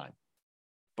these 9.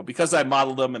 But because I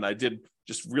modeled them and I did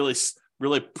just really,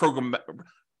 really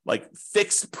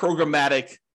fixed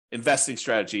programmatic investing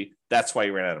strategy, that's why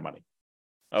you ran out of money.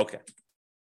 Okay.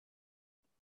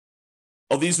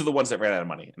 Oh, these are the ones that ran out of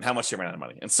money and how much they ran out of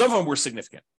money. And some of them were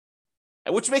significant,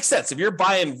 which makes sense. If you're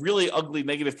buying really ugly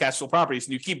negative cash flow properties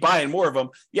and you keep buying more of them,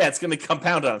 yeah, it's going to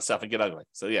compound on itself and get ugly.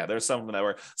 So yeah, there's some of them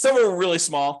were really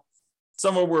small.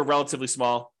 Some of them were relatively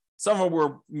small. Some of them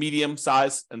were medium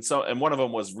size, and one of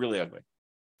them was really ugly.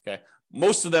 Okay.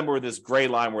 Most of them were this gray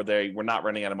line where they were not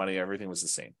running out of money. Everything was the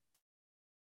same.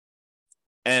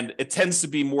 And it tends to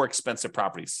be more expensive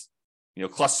properties,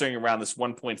 clustering around this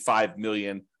 1.5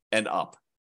 million and up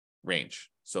range.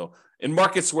 So in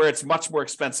markets where it's much more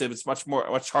expensive, it's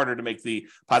much harder to make the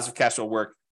positive cash flow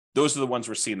work. Those are the ones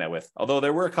we're seeing that with. Although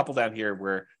there were a couple down here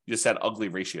where you just had ugly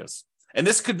ratios. And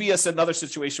this could be another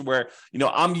situation where,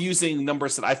 I'm using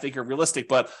numbers that I think are realistic,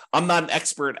 but I'm not an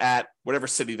expert at whatever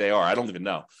city they are. I don't even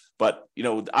know. But,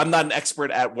 I'm not an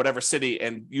expert at whatever city.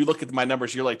 And you look at my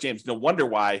numbers, you're like, James, no wonder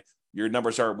why your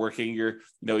numbers aren't working. Your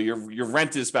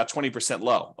rent is about 20%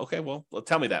 low. Okay, well,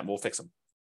 tell me that and we'll fix them.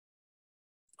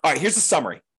 All right, here's the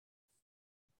summary.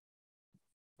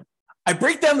 I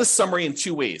break down the summary in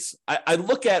two ways. I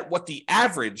look at what the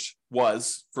average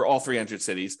was for all 300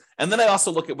 cities, and then I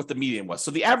also look at what the median was. So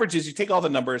the average is you take all the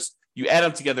numbers, you add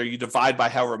them together, you divide by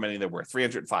however many there were,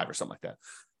 305 or something like that.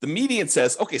 The median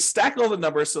says, okay, stack all the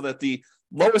numbers so that the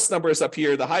lowest number is up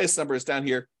here, the highest number is down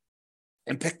here,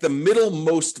 and pick the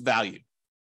middlemost value.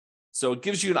 So it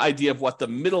gives you an idea of what the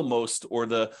middlemost or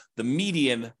the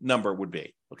median number would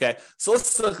be. Okay, so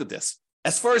let's look at this.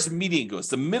 As far as median goes,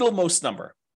 the middlemost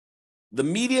number, the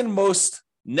median most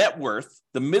net worth,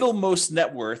 the middlemost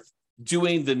net worth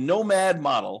doing the Nomad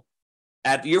model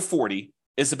at year 40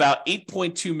 is about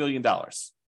 $8.2 million.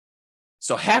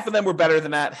 So half of them were better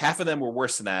than that, half of them were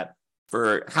worse than that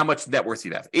for how much net worth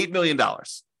you'd have. $8 million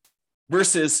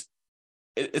versus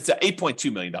it's at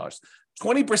 $8.2 million.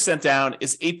 20% down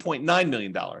is $8.9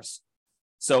 million.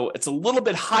 So it's a little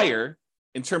bit higher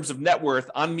in terms of net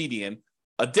worth on median,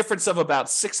 a difference of about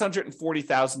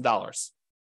 $640,000.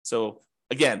 So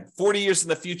again, 40 years in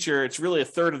the future, it's really a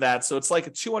third of that. So it's like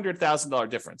a $200,000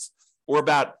 difference, or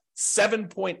about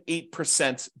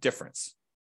 7.8% difference.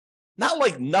 Not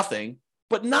like nothing,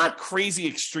 but not crazy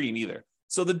extreme either.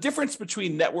 So the difference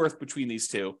between net worth between these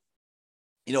two,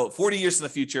 40 years in the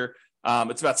future,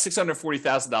 it's about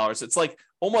 $640,000. It's like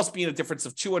almost being a difference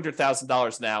of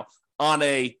 $200,000 now on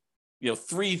a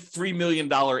 $3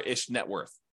 million-ish net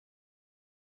worth.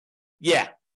 Yeah,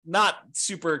 not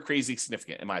super crazy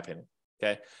significant in my opinion.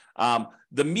 Okay.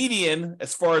 The median,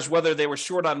 as far as whether they were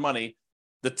short on money,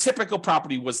 the typical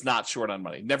property was not short on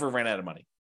money, never ran out of money.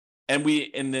 And we,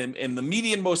 in the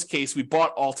median most case, we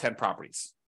bought all 10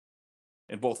 properties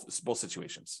in both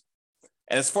situations.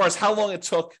 And as far as how long it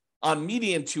took on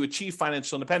median to achieve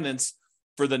financial independence,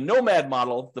 for the Nomad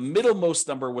model, the middlemost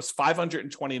number was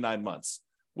 529 months,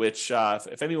 which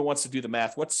if anyone wants to do the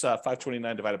math, what's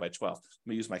 529 divided by 12? Let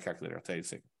me use my calculator. I'll tell you in a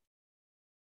second.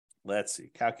 Let's see,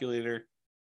 calculator,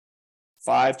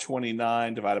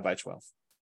 529 divided by 12.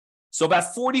 So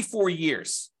about 44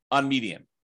 years on median.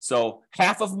 So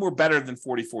half of them were better than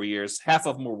 44 years, half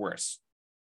of them were worse.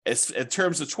 In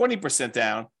terms of 20%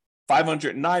 down,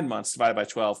 509 months divided by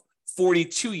 12,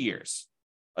 42 years.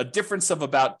 A difference of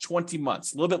about 20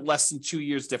 months, a little bit less than 2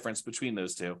 years difference between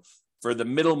those two for the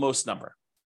middlemost number.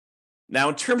 Now,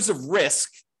 in terms of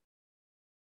risk,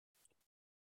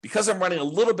 because I'm running a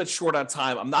little bit short on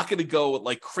time, I'm not going to go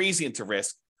like crazy into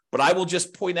risk, but I will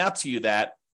just point out to you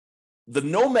that the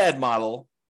Nomad model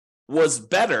was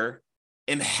better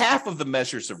in half of the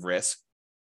measures of risk,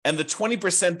 and the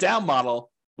 20% down model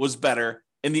was better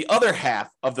in the other half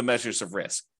of the measures of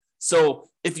risk. So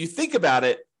if you think about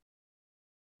it,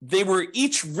 they were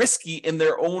each risky in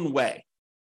their own way.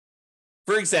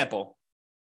 For example,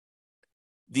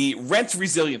 the rent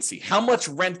resiliency, how much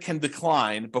rent can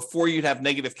decline before you'd have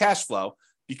negative cash flow,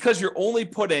 because you're only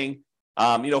putting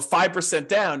 5%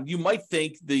 down, you might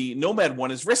think the Nomad one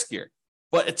is riskier.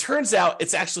 But it turns out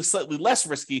it's actually slightly less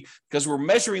risky because we're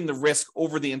measuring the risk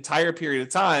over the entire period of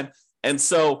time. And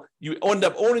so you end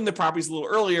up owning the properties a little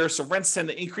earlier, so rents tend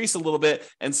to increase a little bit.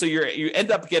 And so you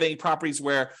end up getting properties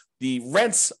where the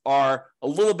rents are a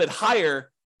little bit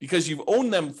higher because you've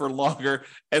owned them for longer.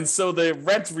 And so the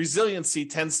rent resiliency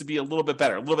tends to be a little bit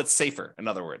better, a little bit safer, in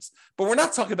other words. But we're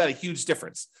not talking about a huge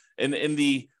difference. In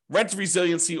the rent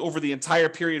resiliency over the entire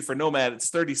period for Nomad, it's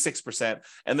 36%.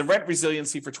 And the rent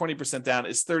resiliency for 20% down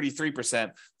is 33%.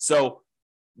 So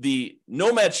the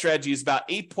Nomad strategy is about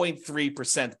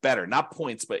 8.3% better, not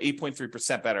points, but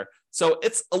 8.3% better. So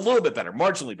it's a little bit better,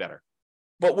 marginally better.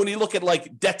 But when you look at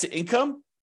like debt to income,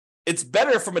 it's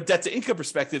better from a debt to income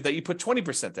perspective that you put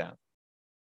 20% down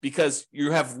because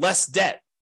you have less debt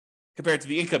compared to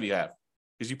the income you have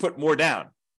because you put more down.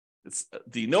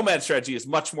 The Nomad strategy is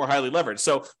much more highly leveraged.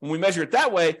 So when we measure it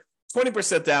that way,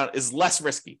 20% down is less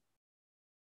risky.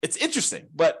 It's interesting,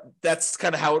 but that's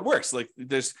kind of how it works. Like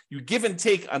you give and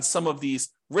take on some of these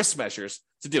risk measures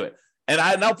to do it. And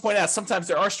I'll point out, sometimes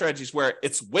there are strategies where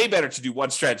it's way better to do one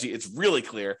strategy. It's really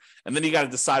clear. And then you got to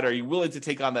decide, are you willing to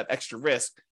take on that extra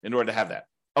risk in order to have that?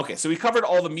 Okay, so we covered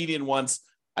all the median ones.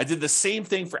 I did the same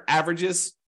thing for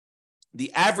averages.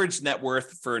 The average net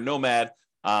worth for a nomad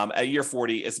at year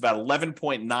 40 is about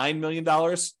 $11.9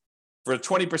 million. For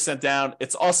 20% down,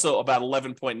 it's also about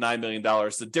 $11.9 million.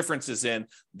 The difference is in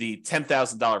the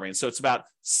 $10,000 range. So it's about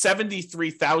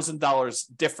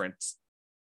 $73,000 difference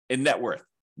in net worth.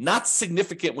 Not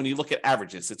significant when you look at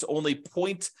averages. It's only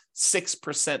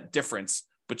 0.6% difference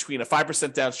between a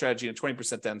 5% down strategy and a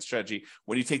 20% down strategy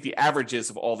when you take the averages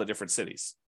of all the different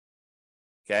cities.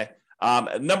 Okay.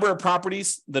 Number of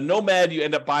properties, the nomad, you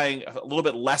end up buying a little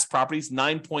bit less properties,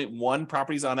 9.1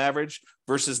 properties on average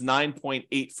versus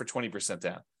 9.8 for 20%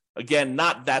 down. Again,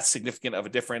 not that significant of a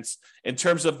difference. In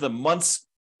terms of the months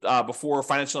before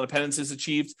financial independence is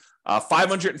achieved,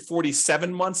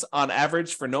 547 months on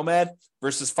average for nomad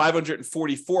versus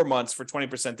 544 months for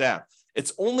 20% down.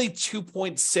 It's only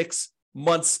 2.6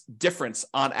 months difference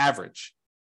on average.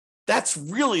 That's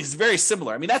really very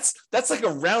similar. I mean, that's like a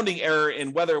rounding error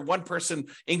in whether one person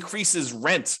increases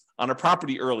rent on a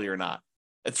property early or not.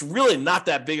 It's really not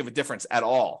that big of a difference at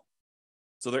all.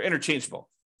 So they're interchangeable.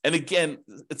 And again,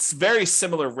 it's very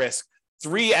similar risk.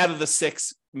 3 out of the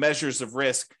 6 measures of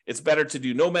risk, it's better to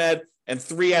do nomad, and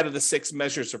 3 out of the 6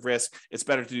 measures of risk, it's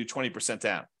better to do 20%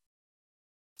 down.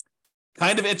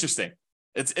 Kind of interesting.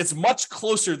 It's much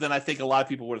closer than I think a lot of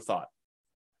people would have thought.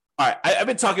 All right, I've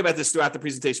been talking about this throughout the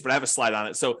presentation, but I have a slide on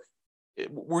it. So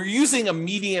we're using a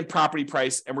median property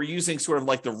price, and we're using sort of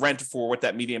like the rent for what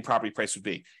that median property price would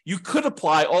be. You could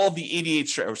apply all of the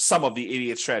 88, or some of the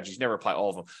 88 strategies, never apply all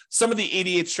of them. Some of the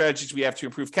 88 strategies we have to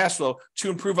improve cash flow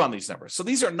to improve on these numbers. So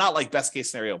these are not like best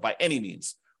case scenario by any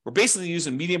means. We're basically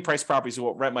using median price properties and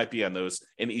what rent might be on those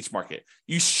in each market.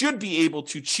 You should be able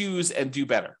to choose and do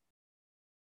better.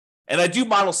 And I do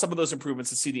model some of those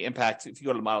improvements and see the impact. If you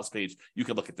go to the models page, you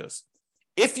can look at those.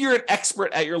 If you're an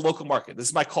expert at your local market, this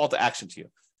is my call to action to you.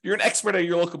 If you're an expert at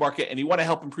your local market and you want to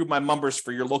help improve my numbers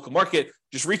for your local market,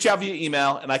 just reach out via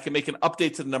email and I can make an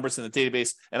update to the numbers in the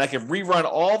database and I can rerun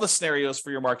all the scenarios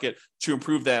for your market to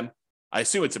improve them. I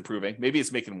assume it's improving. Maybe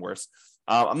it's making them worse.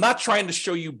 I'm not trying to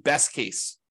show you best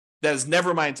case. That is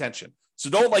never my intention. So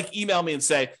don't like email me and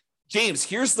say, James,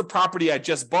 here's the property I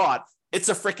just bought. It's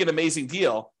a freaking amazing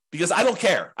deal. Because I don't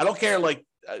care. I don't care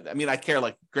I care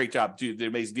like great job, dude, the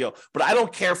amazing deal. But I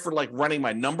don't care for like running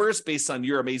my numbers based on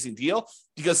your amazing deal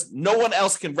because no one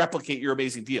else can replicate your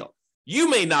amazing deal. You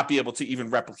may not be able to even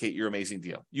replicate your amazing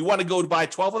deal. You want to go to buy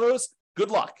 12 of those? Good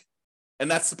luck.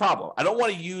 And that's the problem. I don't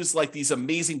want to use like these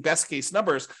amazing best case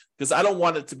numbers because I don't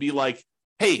want it to be like,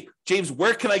 hey, James,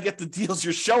 where can I get the deals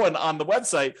you're showing on the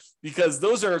website? Because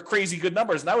those are crazy good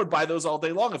numbers. And I would buy those all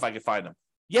day long if I could find them.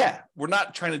 Yeah, we're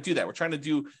not trying to do that. We're trying to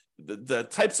do the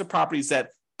types of properties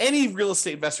that any real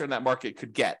estate investor in that market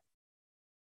could get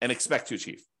and expect to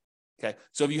achieve. Okay,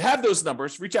 so if you have those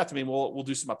numbers, reach out to me and we'll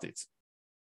do some updates.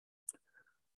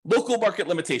 Local market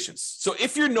limitations. So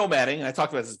if you're nomading, and I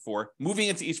talked about this before, moving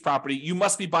into each property, you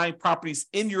must be buying properties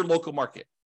in your local market.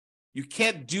 You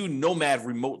can't do nomad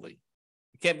remotely.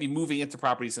 You can't be moving into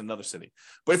properties in another city.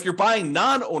 But if you're buying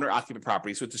non-owner occupant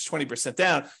properties, which is 20%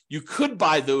 down, you could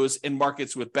buy those in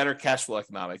markets with better cash flow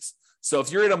economics. So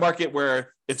if you're in a market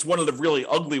where it's one of the really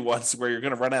ugly ones where you're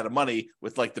going to run out of money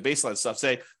with like the baseline stuff,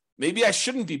 say, maybe I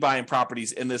shouldn't be buying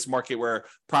properties in this market where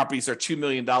properties are $2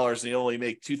 million and you only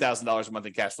make $2,000 a month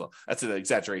in cash flow. That's an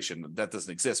exaggeration. That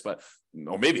doesn't exist,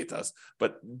 or maybe it does.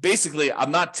 But basically,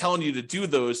 I'm not telling you to do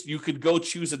those. You could go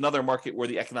choose another market where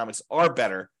the economics are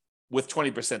better with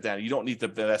 20% down. You don't need to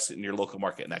invest in your local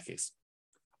market in that case.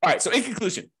 All right. So in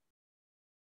conclusion,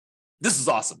 this is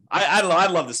awesome. I don't know. I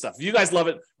love this stuff. If you guys love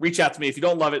it, reach out to me. If you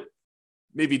don't love it,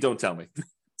 maybe don't tell me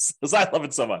because I love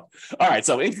it so much. All right.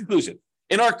 So in conclusion,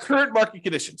 in our current market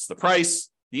conditions, the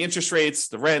price, the interest rates,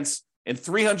 the rents, in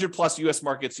 300 plus US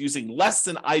markets using less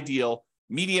than ideal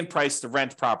median price to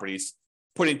rent properties,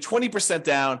 putting 20%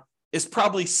 down is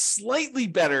probably slightly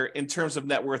better in terms of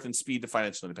net worth and speed to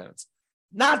financial independence.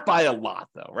 Not by a lot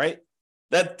though, right?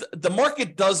 That the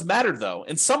market does matter though.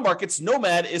 In some markets,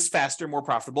 nomad is faster, more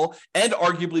profitable, and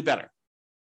arguably better.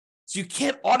 So you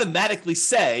can't automatically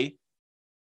say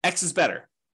X is better.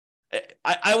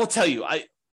 I will tell you,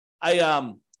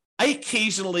 I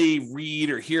occasionally read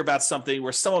or hear about something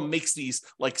where someone makes these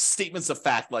like statements of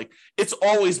fact, like it's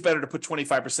always better to put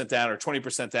 25% down or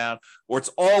 20% down, or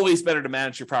it's always better to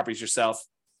manage your properties yourself.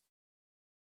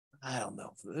 I don't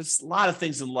know. There's a lot of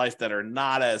things in life that are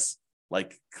not as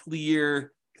like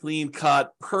clear, clean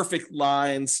cut, perfect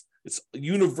lines. it's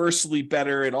universally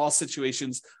better in all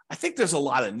situations. I think there's a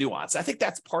lot of nuance. I think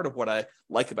that's part of what I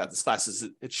like about this class is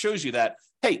it shows you that,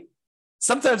 hey,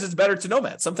 sometimes it's better to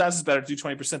nomad. Sometimes it's better to do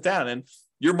 20% down, and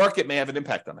your market may have an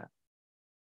impact on that.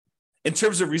 In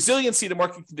terms of resiliency to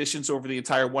market conditions over the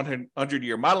entire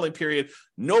 100-year modeling period,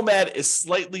 nomad is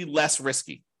slightly less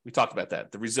risky. We talked about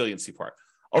that, the resiliency part.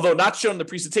 Although not shown in the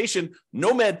presentation,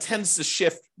 nomad tends to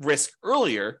shift risk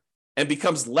earlier and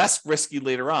becomes less risky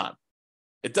later on.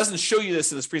 It doesn't show you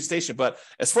this in this presentation, but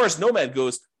as far as nomad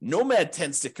goes, nomad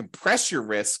tends to compress your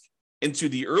risk into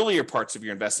the earlier parts of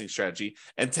your investing strategy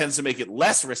and tends to make it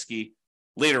less risky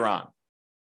later on.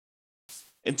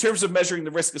 In terms of measuring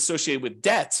the risk associated with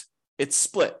debt, it's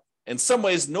split. In some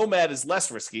ways, nomad is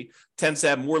less risky, tends to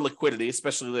have more liquidity,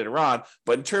 especially later on.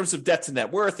 But in terms of debt to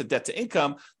net worth and debt to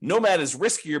income, nomad is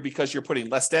riskier because you're putting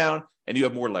less down and you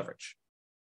have more leverage.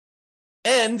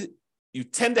 And you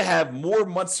tend to have more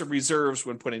months of reserves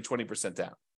when putting 20%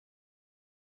 down.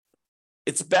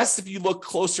 It's best if you look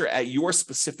closer at your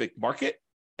specific market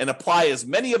and apply as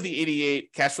many of the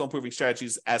 88 cash flow improving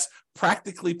strategies as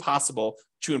practically possible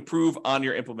to improve on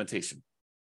your implementation.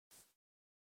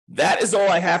 That is all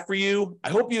I have for you. I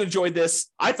hope you enjoyed this.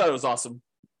 I thought it was awesome.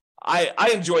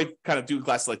 I enjoyed kind of doing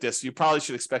classes like this. You probably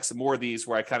should expect some more of these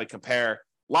where I kind of compare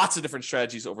lots of different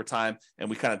strategies over time and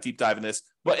we kind of deep dive in this.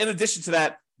 But in addition to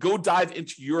that, go dive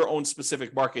into your own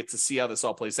specific market to see how this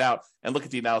all plays out and look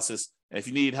at the analysis. And if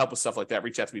you need help with stuff like that,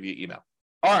 reach out to me via email.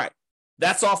 All right.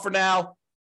 That's all for now.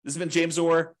 This has been James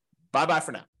Orr. Bye-bye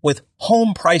for now. With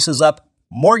home prices up,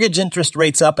 mortgage interest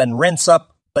rates up, and rents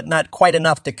up, but not quite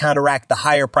enough to counteract the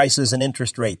higher prices and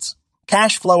interest rates,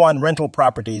 cash flow on rental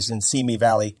properties in Simi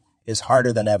Valley is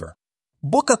harder than ever.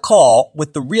 Book a call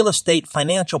with the Real Estate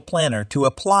Financial Planner to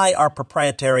apply our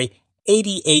proprietary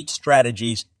 88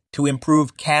 strategies to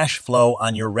improve cash flow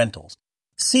on your rentals.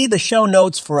 See the show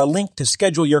notes for a link to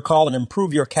schedule your call and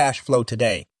improve your cash flow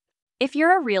today. If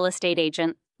you're a real estate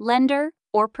agent, lender,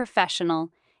 or professional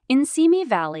in Simi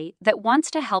Valley that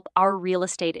wants to help our real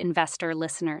estate investor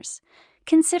listeners,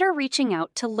 consider reaching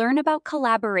out to learn about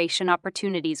collaboration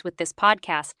opportunities with this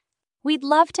podcast. We'd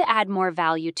love to add more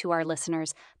value to our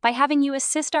listeners by having you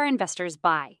assist our investors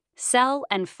buy, sell,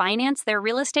 and finance their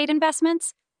real estate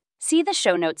investments. See the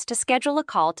show notes to schedule a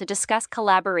call to discuss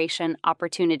collaboration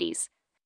opportunities.